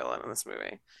isn't the villain in this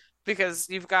movie, because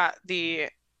you've got the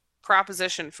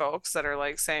proposition folks that are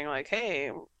like saying like,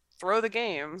 hey, throw the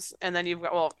games, and then you've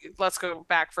got, well, let's go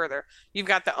back further. You've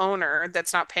got the owner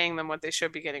that's not paying them what they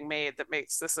should be getting made, that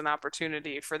makes this an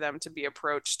opportunity for them to be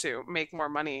approached to make more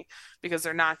money because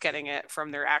they're not getting it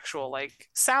from their actual like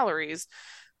salaries.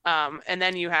 And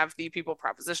then you have the people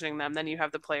propositioning them. Then you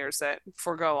have the players that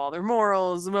forego all their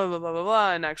morals, blah, blah, blah, blah,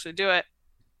 blah, and actually do it.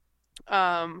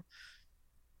 For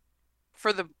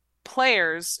the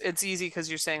players, it's easy because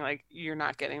you're saying like you're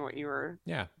not getting what you were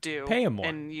due. Pay them more.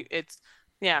 And it's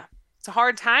a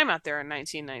hard time out there in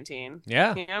 1919.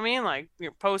 Yeah. You know what I mean? Like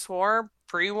you're post-war,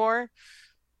 pre-war,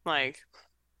 like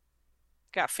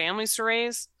got families to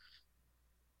raise.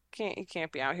 You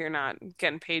can't be out here not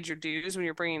getting paid your dues when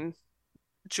you're bringing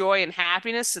joy and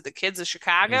happiness to the kids of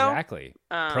Chicago. Exactly.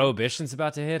 Prohibition's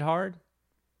about to hit hard.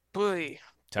 Boy,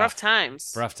 tough. Rough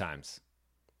times. Rough times.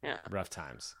 Yeah. Rough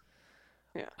times.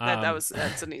 Yeah,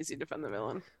 that's an easy defend the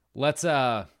villain. Let's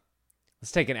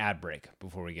take an ad break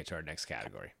before we get to our next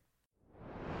category.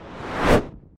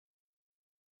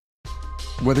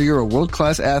 Whether you're a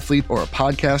world-class athlete or a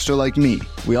podcaster like me,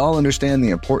 we all understand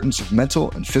the importance of mental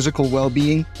and physical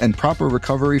well-being and proper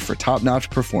recovery for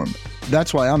top-notch performance.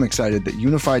 That's why I'm excited that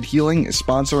Unified Healing is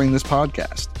sponsoring this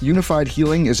podcast. Unified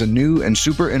Healing is a new and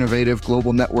super innovative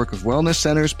global network of wellness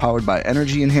centers powered by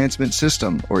Energy Enhancement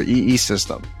System, or EE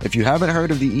System. If you haven't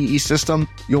heard of the EE System,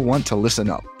 you'll want to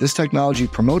listen up. This technology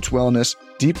promotes wellness,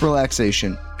 deep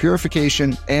relaxation,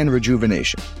 purification, and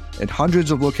rejuvenation. At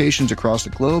hundreds of locations across the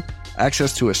globe,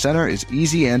 access to a center is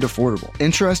easy and affordable.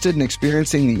 Interested in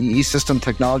experiencing the EE System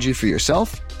technology for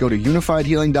yourself? Go to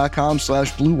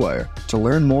unifiedhealing.com/bluewire to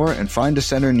learn more and find a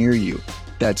center near you.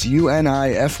 That's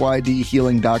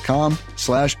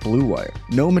unifydhealing.com/bluewire.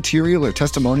 No material or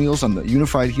testimonials on the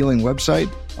Unified Healing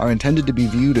website are intended to be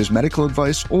viewed as medical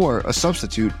advice or a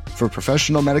substitute for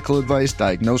professional medical advice,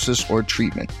 diagnosis, or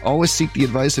treatment. Always seek the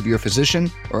advice of your physician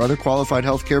or other qualified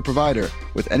healthcare provider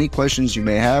with any questions you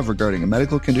may have regarding a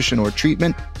medical condition or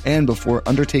treatment and before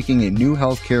undertaking a new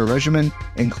healthcare regimen,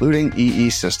 including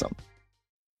EE System.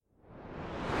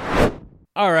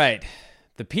 All right.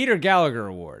 The Peter Gallagher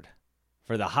Award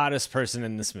for the hottest person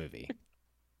in this movie.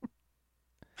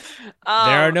 There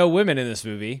are no women in this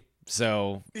movie.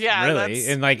 So yeah, really,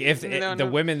 and like if the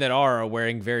women that are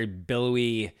wearing very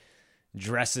billowy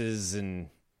dresses and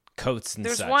coats and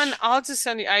there's such. one I'll have to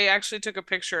send you. I actually took a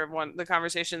picture of the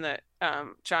conversation that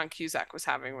John Cusack was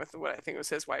having with what I think was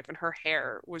his wife, and her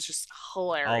hair was just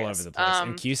hilarious, all over the place.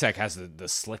 And Cusack has the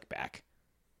slick back.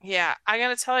 Yeah, I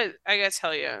gotta tell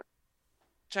you,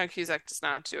 John Cusack does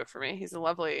not do it for me. He's a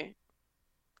lovely,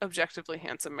 objectively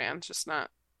handsome man, just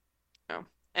not,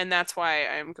 and that's why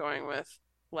I'm going with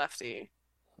Lefty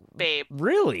Babe.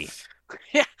 Really?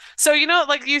 Yeah. So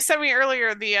like you sent me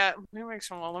earlier, the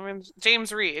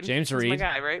James Reed. James Reed, my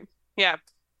guy, right? Yeah.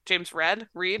 James Reed.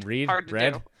 Hard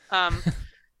to do.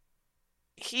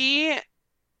 He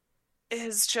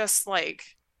is just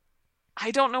like,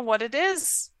 I don't know what it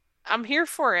is. I'm here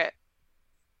for it.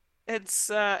 It's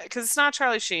because it's not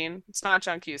Charlie Sheen. It's not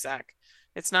John Cusack.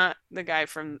 It's not the guy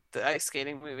from the ice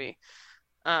skating movie.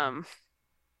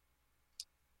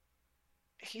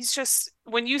 He's just,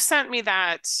 when you sent me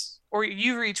that, or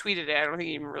you retweeted it, I don't think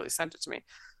you even really sent it to me.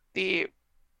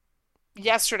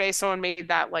 Yesterday, someone made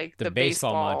that like the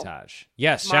baseball montage.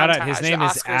 Yes, shout out. His name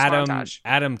is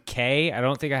Adam K. I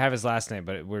don't think I have his last name,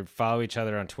 but we follow each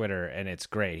other on Twitter, and it's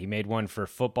great. He made one for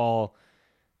football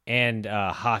and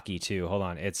hockey too. Hold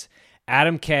on, it's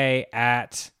Adam K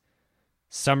at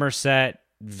Somerset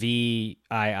VII.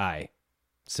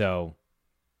 So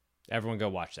everyone go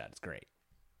watch that. It's great.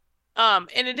 And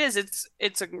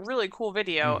it's a really cool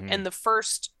video. Mm-hmm. And the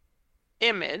first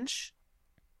image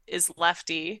is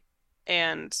Lefty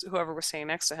and whoever was standing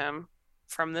next to him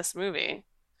from this movie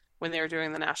when they were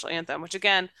doing the national anthem, which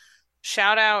again,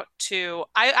 shout out to,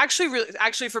 I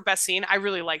actually for best scene, I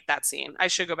really liked that scene. I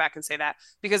should go back and say that,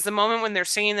 because the moment when they're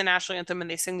singing the national anthem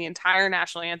and they sing the entire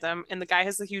national anthem and the guy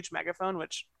has the huge megaphone,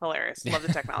 which hilarious. Love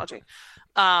the technology.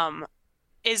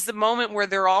 Is the moment where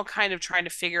they're all kind of trying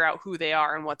to figure out who they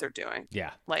are and what they're doing.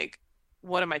 Yeah. Like,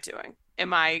 what am I doing?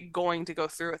 Am I going to go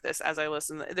through with this as I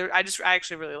listen? I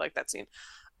actually really like that scene.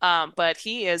 But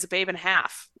he is a babe and a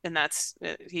half, and that's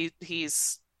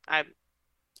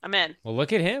I'm in. Well,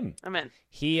 look at him. I'm in.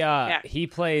 He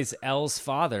plays Elle's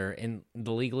father in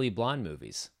the Legally Blonde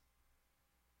movies.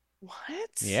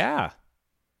 What? Yeah.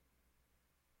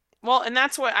 Well, and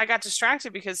that's what I got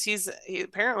distracted because he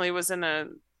apparently was in a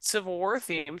Civil War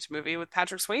themed movie with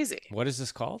Patrick Swayze. What is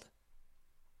this called?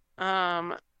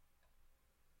 North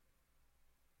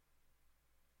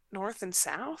and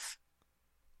South?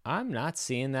 I'm not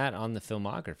seeing that on the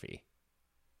filmography.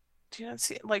 Do you not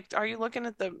see, like, are you looking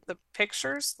at the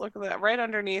pictures? Look at that right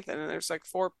underneath, and there's like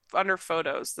 4 under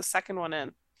photos. The second one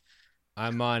in.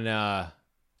 I'm on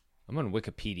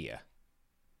Wikipedia.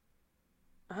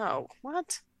 Oh,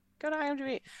 what? Go to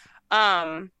IMDb.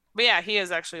 But yeah, he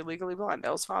is actually Legally Blonde,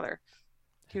 Elle's father.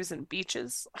 He was in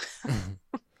Beaches.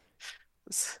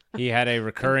 He had a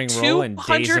recurring role in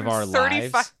Days of Our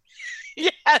Lives.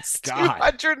 Yes,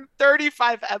 God.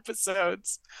 235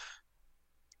 episodes.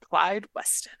 Clyde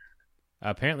Weston.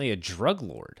 Apparently a drug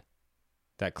lord,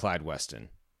 that Clyde Weston.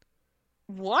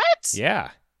 What?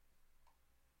 Yeah.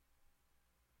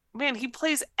 Man, he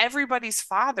plays everybody's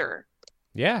father.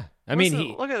 Yeah. I mean,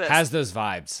 he look at this. Has those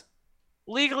vibes.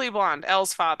 Legally Blonde,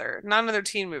 Elle's father. Not another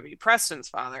teen movie. Preston's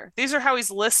father. These are how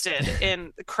he's listed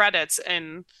in the credits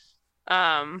in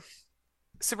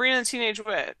Sabrina the Teenage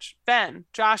Witch. Ben,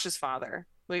 Josh's father.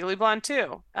 Legally Blonde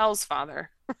 2, Elle's father.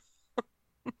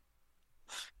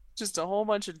 Just a whole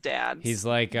bunch of dads. He's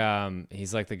like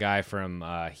the guy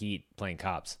from Heat playing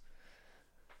cops.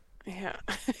 Yeah.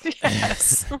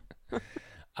 Yes.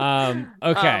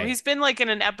 Okay. He's been like in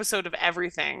an episode of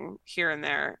everything here and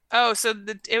there. Oh, so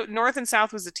North and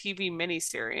South was a TV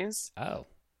miniseries.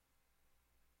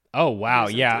 Oh wow,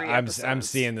 yeah. I'm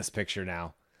seeing this picture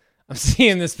now. I'm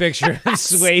seeing this picture of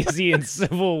Swayze in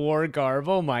Civil War garb.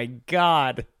 Oh my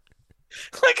god.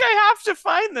 Like, I have to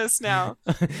find this now.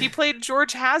 He played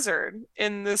George Hazard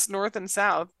in this North and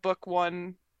South. Book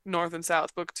 1, North and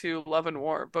South. Book 2, Love and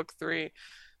War. Book 3.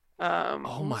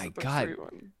 Oh my god.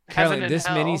 Caroline, this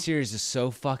miniseries is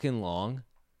so fucking long.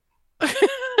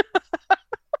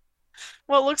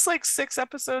 Well, it looks like 6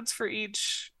 episodes for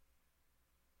each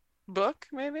book,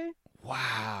 maybe?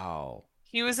 Wow.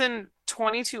 He was in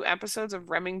 22 episodes of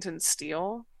Remington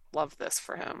Steele. Love this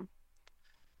for him.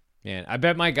 Man, I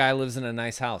bet my guy lives in a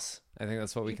nice house. I think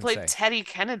that's what we can say. He played Teddy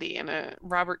Kennedy in a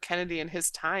Robert Kennedy and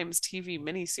His Times TV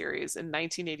miniseries in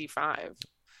 1985.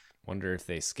 Wonder if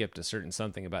they skipped a certain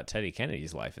something about Teddy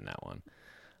Kennedy's life in that one.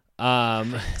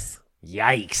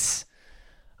 Yikes.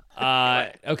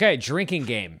 Okay, drinking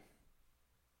game.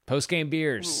 Post-game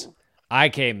beers. Ooh.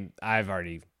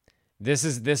 This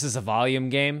is a volume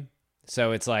game.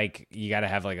 So it's like you got to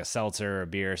have like a seltzer or a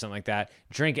beer or something like that.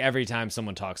 Drink every time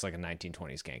someone talks like a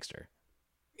 1920s gangster.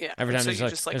 Yeah. Every time so there's you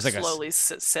like, just like there's like slowly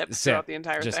sip throughout the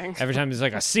entire thing. Every time there's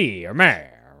like a C or meh.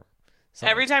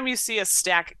 Every time you see a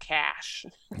stack of cash.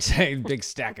 Big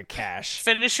stack of cash.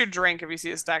 Finish your drink if you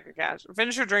see a stack of cash.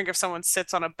 Finish your drink if someone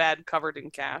sits on a bed covered in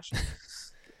cash.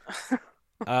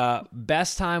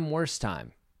 Best time, worst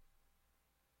time.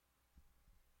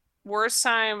 Worst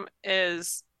time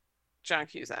is John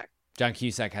Cusack. John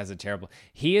Cusack has a terrible...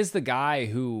 He is the guy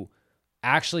who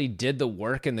actually did the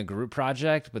work in the group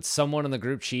project, but someone in the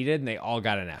group cheated and they all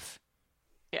got an F.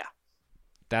 Yeah.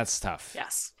 That's tough.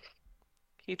 Yes.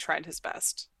 He tried his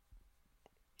best.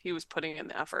 He was putting in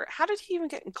the effort. How did he even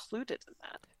get included in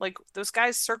that? Like, those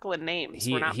guys circling names.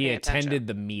 He attended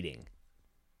the meeting.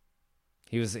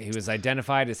 He was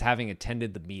identified as having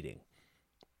attended the meeting.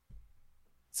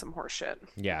 Some horse shit.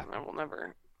 Yeah. I will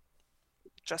never...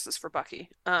 Justice for Bucky.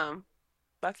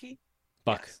 Bucky?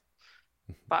 Buck. Yes.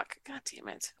 Buck. God damn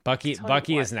it.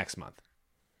 Bucky is next month.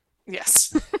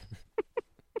 Yes.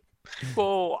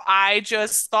 Whoa, I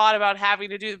just thought about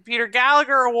having to do the Peter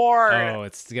Gallagher Award. Oh,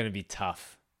 it's going to be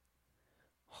tough.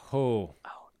 Oh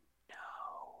no.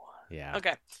 Yeah.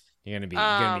 Okay. You're going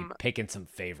to be picking some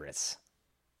favorites.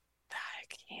 I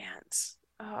can't.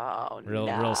 Oh,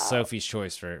 real Sophie's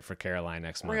choice for Caroline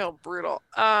next month. Real brutal.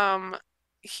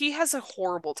 He has a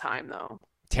horrible time though.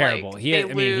 Terrible. Like,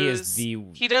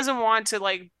 he doesn't want to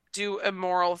like do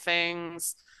immoral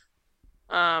things.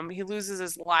 He loses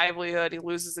his livelihood. He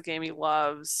loses the game he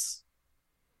loves.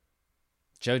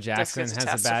 Joe Jackson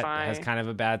has kind of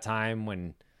a bad time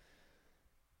when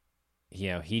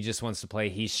he just wants to play.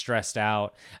 He's stressed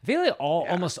out. I feel like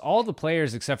almost all the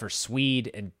players except for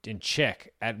Swede and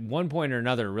Chick at one point or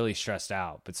another are really stressed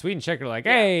out. But Swede and Chick are like,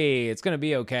 hey, it's gonna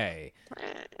be okay.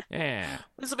 Yeah,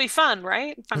 this will be fun,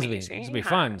 right? This will be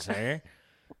fun, sir.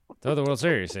 Throw the World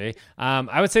Series, see?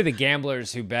 I would say the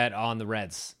gamblers who bet on the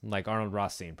Reds, like Arnold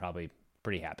Rothstein, probably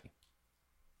pretty happy.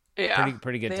 Yeah,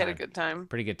 pretty good. They had a good time.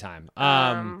 Pretty good time.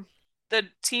 The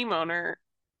team owner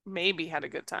maybe had a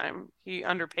good time. He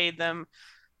underpaid them,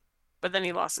 but then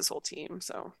he lost his whole team.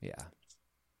 So yeah,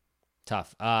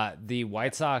 tough. The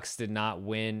White Sox did not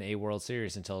win a World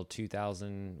Series until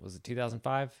 2000. Was it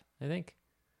 2005? I think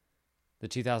the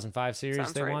 2005 series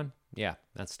Sounds they right. won. Yeah,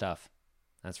 that's tough.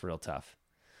 That's real tough.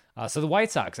 So the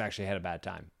White Sox actually had a bad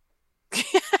time.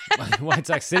 White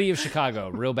Sox, City of Chicago,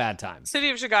 real bad time. City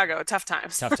of Chicago, tough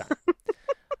times. Tough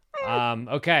time.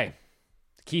 Okay.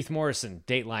 Keith Morrison,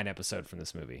 Dateline episode from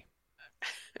this movie.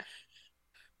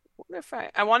 What if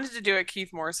I wanted to do a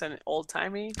Keith Morrison old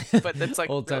timey, but that's like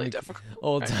really difficult.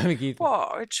 Old timey Keith.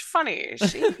 Whoa, it's funny.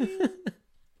 See,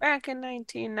 back in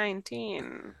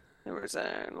 1919, there was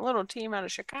a little team out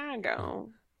of Chicago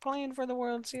playing for the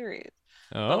World Series.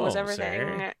 Oh, but was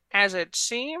everything sir. as it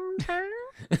seemed?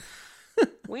 Huh?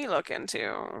 We look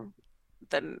into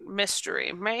the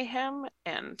mystery, mayhem,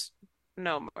 and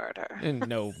no murder. And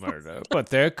no murder. But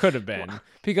there could have been.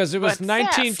 Because it was But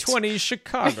 1920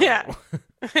 Chicago. Yeah.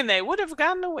 And they would have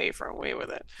gotten away with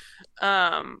it.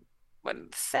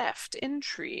 But theft,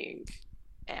 intrigue,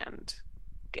 and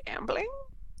gambling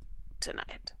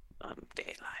tonight on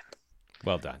Dayline.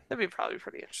 Well done. That'd be probably a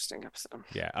pretty interesting episode.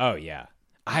 Yeah. Oh, yeah.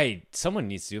 Someone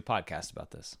needs to do a podcast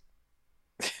about this.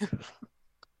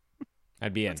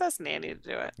 I'd be in. Let's ask Nanny to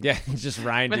do it. Yeah, just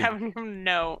Ryan. But having him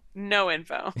no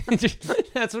info.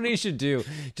 That's what he should do.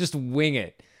 Just wing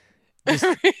it.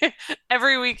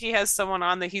 Every week he has someone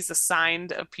on that he's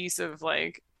assigned a piece of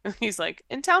like. He's like,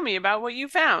 and tell me about what you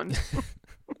found.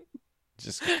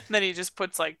 Then he just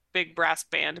puts like big brass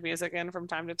band music in from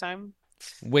time to time.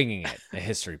 Winging It, a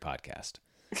history podcast.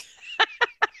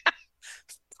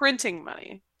 Printing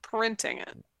money. Printing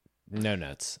it. No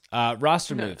notes.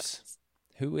 Roster moves.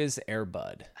 Who is Air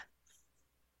Bud?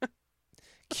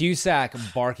 Cusack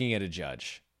barking at a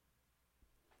judge.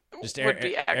 Just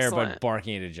Air Bud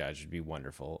barking at a judge would be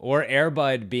wonderful. Or Air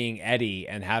Bud being Eddie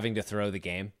and having to throw the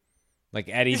game. Like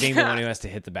Eddie being the one who has to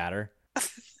hit the batter.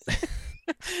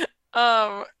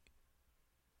 That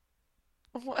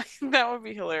would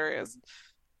be hilarious.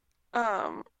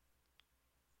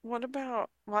 What about?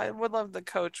 Well, I would love the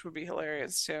coach would be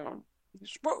hilarious too.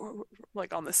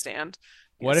 Like on the stand.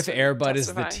 What if Air Bud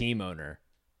is the team owner,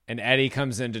 and Eddie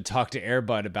comes in to talk to Air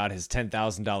Bud about his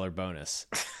 $10,000 bonus?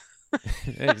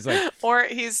 He's like, or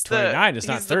he's 29, it's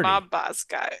not 30. The mob boss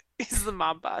guy. He's the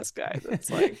mob boss guy. That's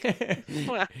like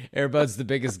Air Bud's the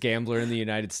biggest gambler in the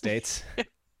United States.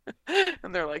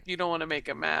 And they're like, you don't want to make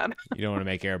him mad. You don't want to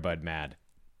make Air Bud mad.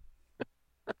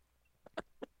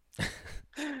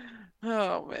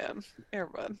 Oh man, Air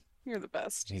Bud, you're the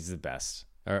best. He's the best.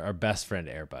 Our best friend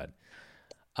Air Bud.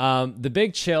 The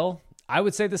big chill. I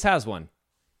would say this has one.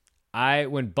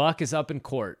 When Buck is up in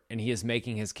court and he is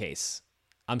making his case,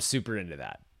 I'm super into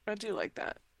that. I do like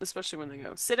that, especially when they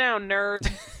go, sit down, nerd.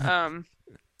 No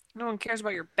one cares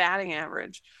about your batting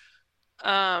average.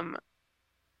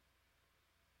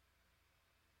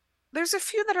 There's a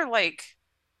few that are like,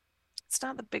 it's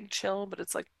not the big chill, but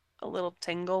it's like a little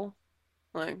tingle.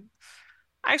 Like,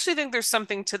 I actually think there's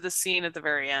something to the scene at the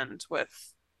very end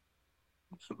with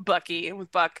Buck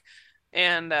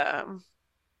and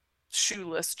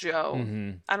Shoeless Joe.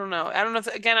 Mm-hmm. I don't know. I don't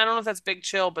know if that's big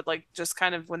chill, but like just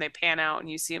kind of when they pan out and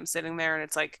you see him sitting there and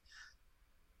it's like,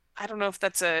 I don't know if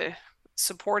that's a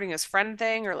supporting his friend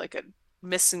thing or like a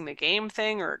missing the game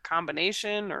thing or a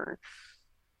combination or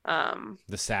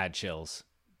the sad chills.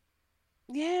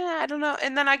 Yeah, I don't know.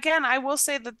 And then again, I will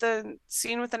say that the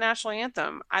scene with the national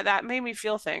anthem, that made me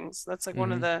feel things. That's like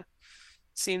one of the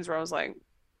scenes where I was like,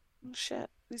 oh, shit,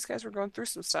 these guys were going through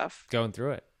some stuff. Going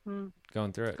through it.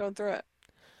 Going through it.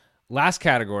 Last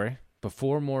category,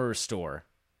 before, more, restore.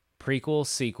 Prequel,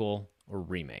 sequel, or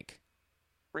remake.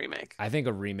 Remake. I think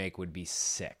a remake would be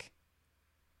sick.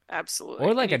 Absolutely.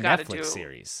 Or like a Netflix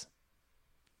series.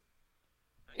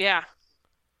 Yeah.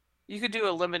 You could do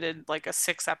a limited, like a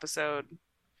 6-episode,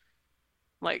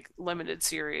 like limited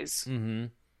series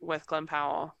with Glenn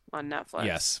Powell on Netflix.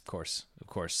 Yes, of course.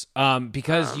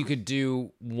 Because you could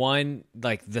do one,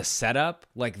 like the setup,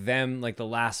 like them, like the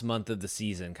last month of the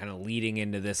season, kind of leading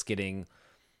into this getting,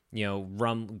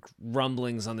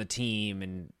 rumblings on the team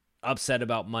and upset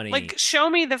about money. Like, show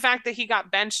me the fact that he got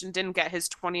benched and didn't get his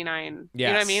 29. Yes. You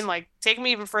know what I mean? Like, take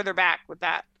me even further back with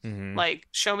that. Mm-hmm. Like,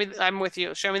 show me, I'm with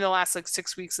you. Show me the last, like,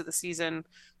 6 weeks of the season,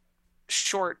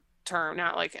 short term,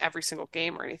 not like every single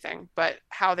game or anything, but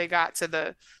how they got to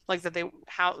the, like,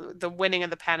 how the winning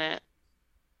of the pennant.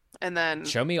 And then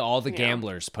show me all the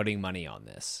gamblers putting money on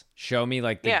this. Show me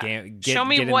like the show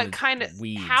me what kind of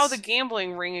how the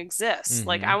gambling ring exists. Mm-hmm.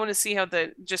 Like I want to see how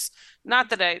not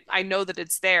that I know that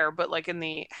it's there, but like in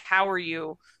the how are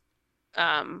you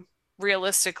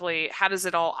realistically, how does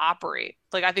it all operate?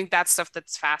 Like I think that's stuff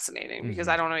that's fascinating because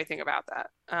I don't know anything about that.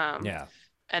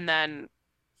 And then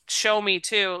show me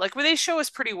too, like where they show us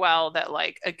pretty well that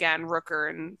like again Rooker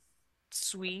and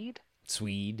Swede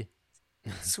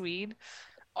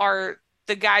are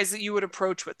the guys that you would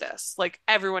approach with this. Like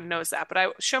everyone knows that,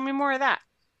 but show me more of that.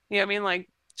 You know what I mean? Like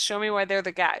show me why they're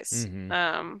the guys.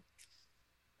 Mm-hmm.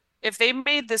 If they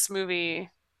made this movie,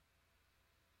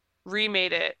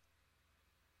 remade it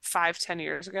 5-10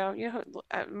 years ago,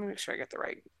 let me make sure I get the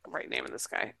right name of this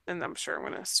guy. And I'm sure I'm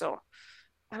gonna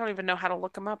I don't even know how to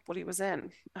look him up, what he was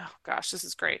in. Oh gosh, this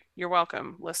is great. You're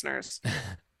welcome, listeners.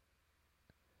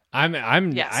 I have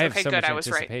okay, so good. much I was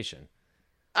anticipation. Right.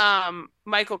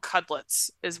 Michael Cudlitz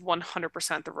is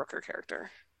 100% the Rooker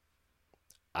character.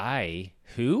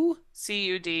 Who?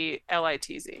 Cudlitz. Cud.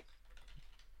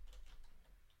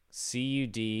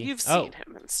 You've seen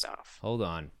him and stuff. Hold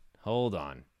on.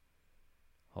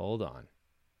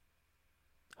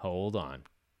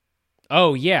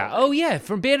 Oh yeah,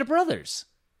 from Band of Brothers.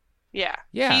 Yeah.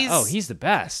 Yeah. He's the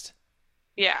best.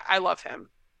 Yeah, I love him.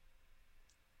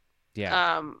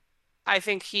 Yeah. I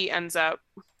think he ends up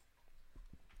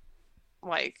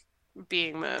like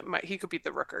being he could be the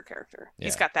Rooker character. Yeah.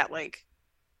 He's got that like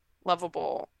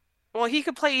lovable Well, he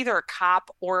could play either a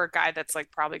cop or a guy that's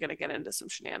like probably going to get into some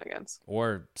shenanigans.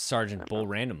 Or Sergeant Bull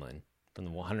Randleman from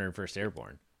the 101st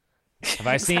Airborne. Have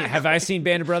Exactly. I seen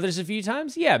Band of Brothers a few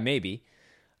times? Yeah, maybe.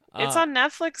 It's on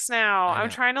Netflix now. I I'm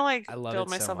know. trying to like I love build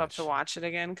it so myself up much. to watch it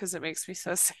again because it makes me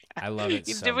so sad. I love it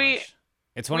so Did we? much.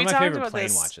 It's one of we my talked favorite about plane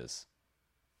this- watches.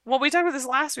 Well, we talked about this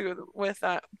last week with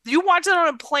you watched it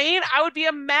on a plane. I would be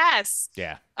a mess.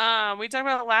 Yeah. We talked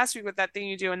about it last week with that thing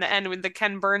you do in the end with the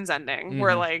Ken Burns ending,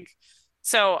 where like,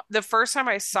 so the first time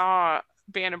I saw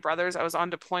Band of Brothers, I was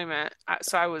on deployment,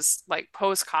 so I was like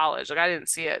post college, like I didn't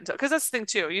see it because that's the thing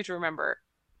too. You have to remember,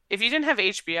 if you didn't have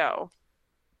HBO,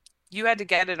 you had to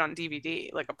get it on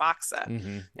DVD, like a box set,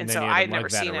 And and then so you had to I'd lug never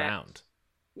that seen around. it.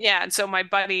 Yeah, and so my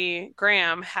buddy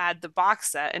Graham had the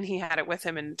box set, and he had it with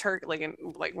him in Turkey, like when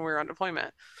we were on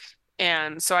deployment.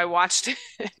 And so I watched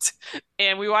it,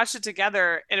 and we watched it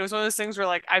together. And it was one of those things where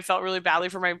like I felt really badly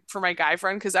for my guy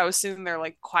friend because I was sitting there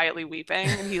like quietly weeping,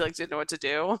 and he like didn't know what to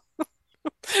do.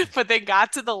 But they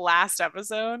got to the last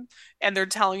episode, and they're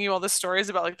telling you all the stories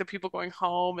about like the people going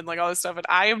home and like all this stuff, and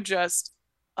I am just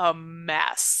a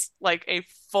mess, like a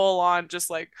full on just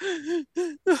like.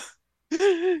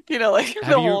 You know, like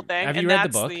the whole thing. Have and you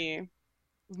read the that's book?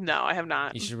 No, I have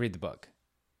not. You should read the book.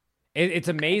 It's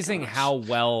amazing how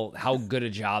good a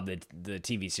job that the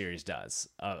TV series does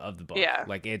of the book. Yeah.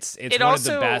 Like it's It one of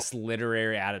also- the best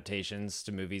literary adaptations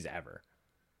to movies ever.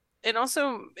 It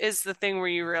also is the thing where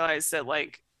you realize that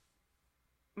like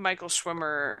Michael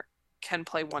Schwimmer can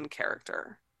play one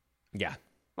character. Yeah.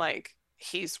 Like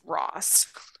he's Ross.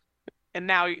 And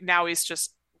now he's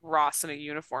just Ross in a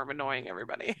uniform annoying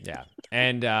everybody. Yeah.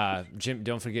 And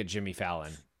don't forget Jimmy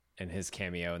Fallon and his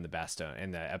cameo in the Bastogne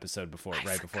in the episode before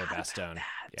right before Bastogne.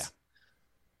 Yeah.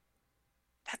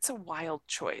 That's a wild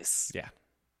choice. Yeah.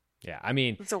 Yeah. I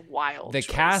mean, It's a wild the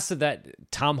choice. cast of that,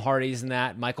 Tom Hardy's in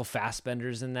that, Michael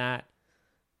Fassbender's in that.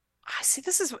 I see.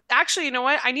 This is actually, you know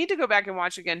what? I need to go back and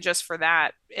watch again just for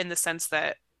that, in the sense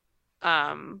that,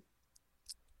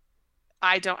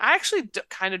 I actually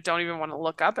kind of don't even want to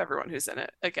look up everyone who's in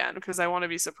it again because I want to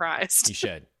be surprised. You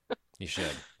should. You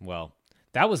should. Well,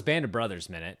 that was Band of Brothers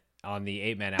Minute on the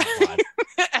 8-Man Out Pod.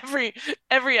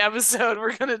 Every episode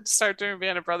we're gonna start doing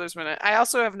Band of Brothers Minute. I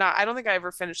also have not. I don't think I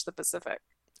ever finished The Pacific,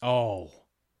 Oh.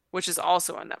 which is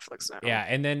also on Netflix now. Yeah,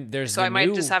 and then there's So the I might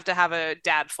new, just have to have a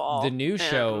dad fall. the new and-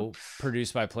 show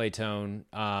produced by Playtone.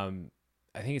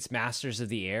 I think it's Masters of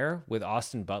the Air with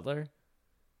Austin Butler.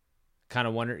 Kind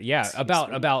of wonder, yeah,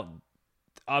 about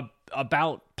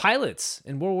pilots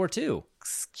in World War II.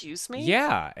 Excuse me?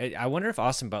 Yeah, I wonder if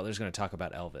Austin Butler's going to talk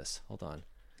about Elvis. Hold on.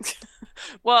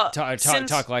 Well,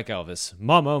 Talk like Elvis.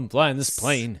 Mama, I'm flying this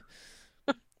plane.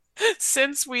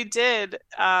 Since we did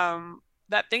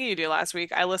that thing you do last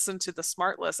week, I listened to the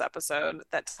Smartless episode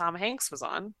that Tom Hanks was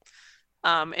on.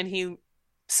 And he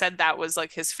said that was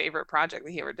like his favorite project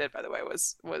that he ever did, by the way,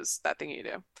 was that thing you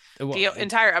do. Well, The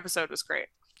entire episode was great.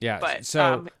 Yeah. But,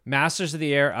 so Masters of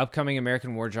the Air, upcoming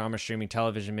American war drama streaming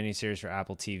television miniseries for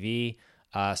Apple TV,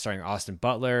 starring Austin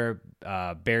Butler,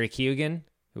 Barry Keoghan,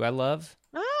 who I love.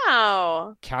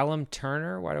 Oh. Callum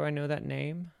Turner. Why do I know that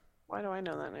name? Why do I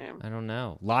know that name? I don't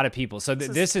know. A lot of people. So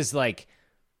this is like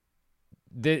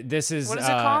this is What is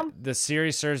it called? The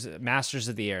series serves Masters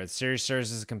of the Air. The series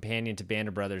serves as a companion to Band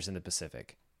of Brothers in the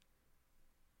Pacific.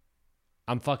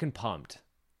 I'm fucking pumped.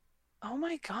 Oh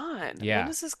my God. Yeah. When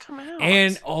does this come out?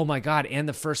 And oh my God, and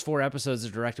the first 4 episodes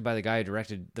are directed by the guy who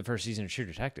directed the first season of True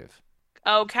Detective.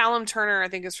 Oh, Callum Turner, I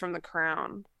think, is from The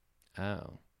Crown.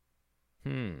 Oh.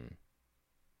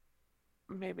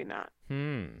 Maybe not.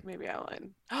 Well, Maybe I lied.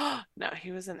 No,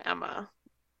 he was in Emma.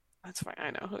 That's why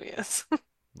I know who he is.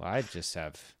 I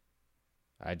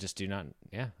just do not,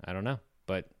 I don't know.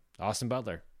 But Austin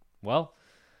Butler. Well,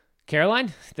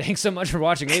 Caroline, thanks so much for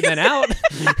watching 8 Men Out.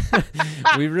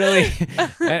 We really,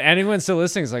 anyone still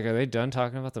listening is like, are they done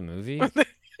talking about the movie?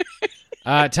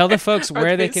 Tell the folks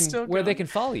where they can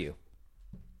follow you.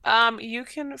 You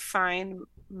can find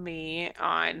me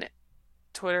on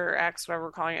Twitter or X, whatever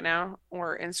we're calling it now,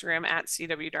 or Instagram at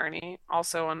CW Darney.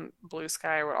 Also on Blue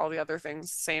Sky or all the other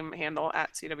things, same handle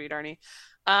at CW Darney.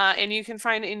 And you can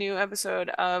find a new episode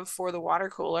of For the Water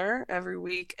Cooler every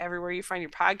week, everywhere you find your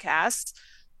podcasts.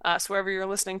 So wherever you're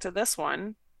listening to this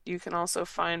one, you can also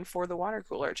find For the Water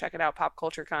Cooler. Check it out. Pop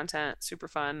culture content, super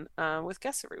fun, with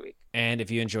guests every week. And if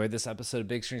you enjoyed this episode of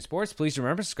Big Screen Sports, please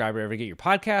remember to subscribe wherever you get your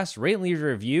podcast. Rate and leave a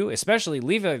review. Especially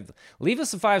leave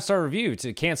us a 5-star review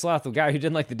to cancel out the guy who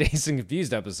didn't like the Dazed and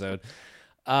Confused episode.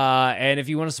 And if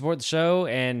you want to support the show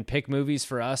and pick movies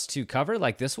for us to cover,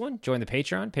 like this one, join the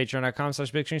Patreon,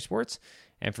 patreon.com/Big Screen Sports.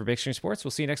 And for Big Screen Sports, we'll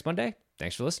see you next Monday.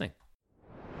 Thanks for listening.